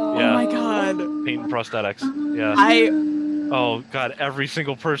 paint, Oh yeah. my god. paint and prosthetics. Yeah. Oh god, every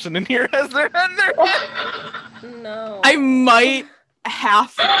single person in here has their head in their head. No. I might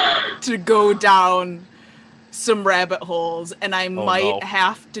have to go down some rabbit holes, and I might no.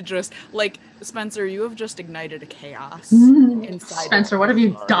 have to just like Spencer, you have just ignited a chaos Mm. inside Spencer, what have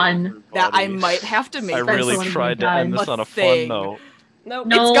you done? that I Buddy. might have to make. I really Spencer, tried to what have you end this done? on a Thing. fun note. Nope.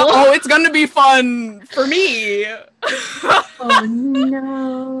 No. It's gonna be fun for me. Oh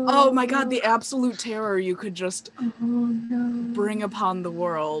no. Oh my god, the absolute terror you could just Oh no. bring upon the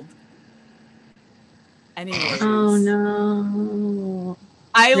world. Anyways. Oh no.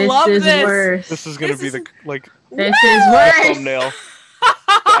 I This love is this. worse. This is gonna This be is- the like This is worse. thumbnail.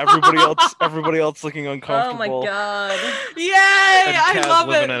 Everybody else looking Oh uncomfortable. my god. Yay! And I Kaz love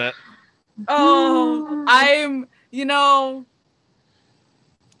living it. in it. Oh,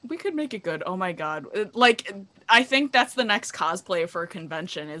 we could make it good. Oh my god. Like, I think that's the next cosplay for a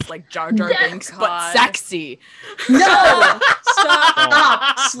convention is like Jar Jar Yeah. Binks, but God. sexy. No.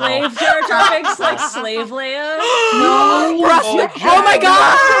 Stop. Slave Jar Jar Binks like Slave Leia. No. Oh my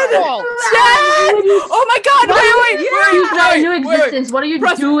god! Yes! Oh my god! You've got a new Wait, wait. existence. What are you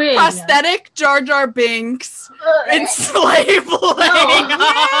doing? Prosthetic Jar Jar Binks in slave Leia.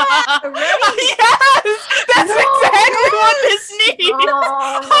 Yes! That's exactly what this needs!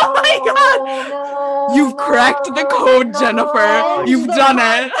 Oh my god! You've cracked the code, Jennifer. You've done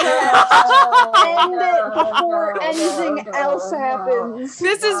it. End it before anything else happens.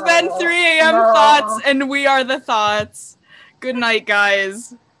 This has been 3 a.m. Thoughts, and we are the Thoughts. Good night,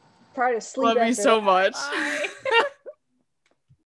 guys. Try to sleep Love you after so that. much. Bye.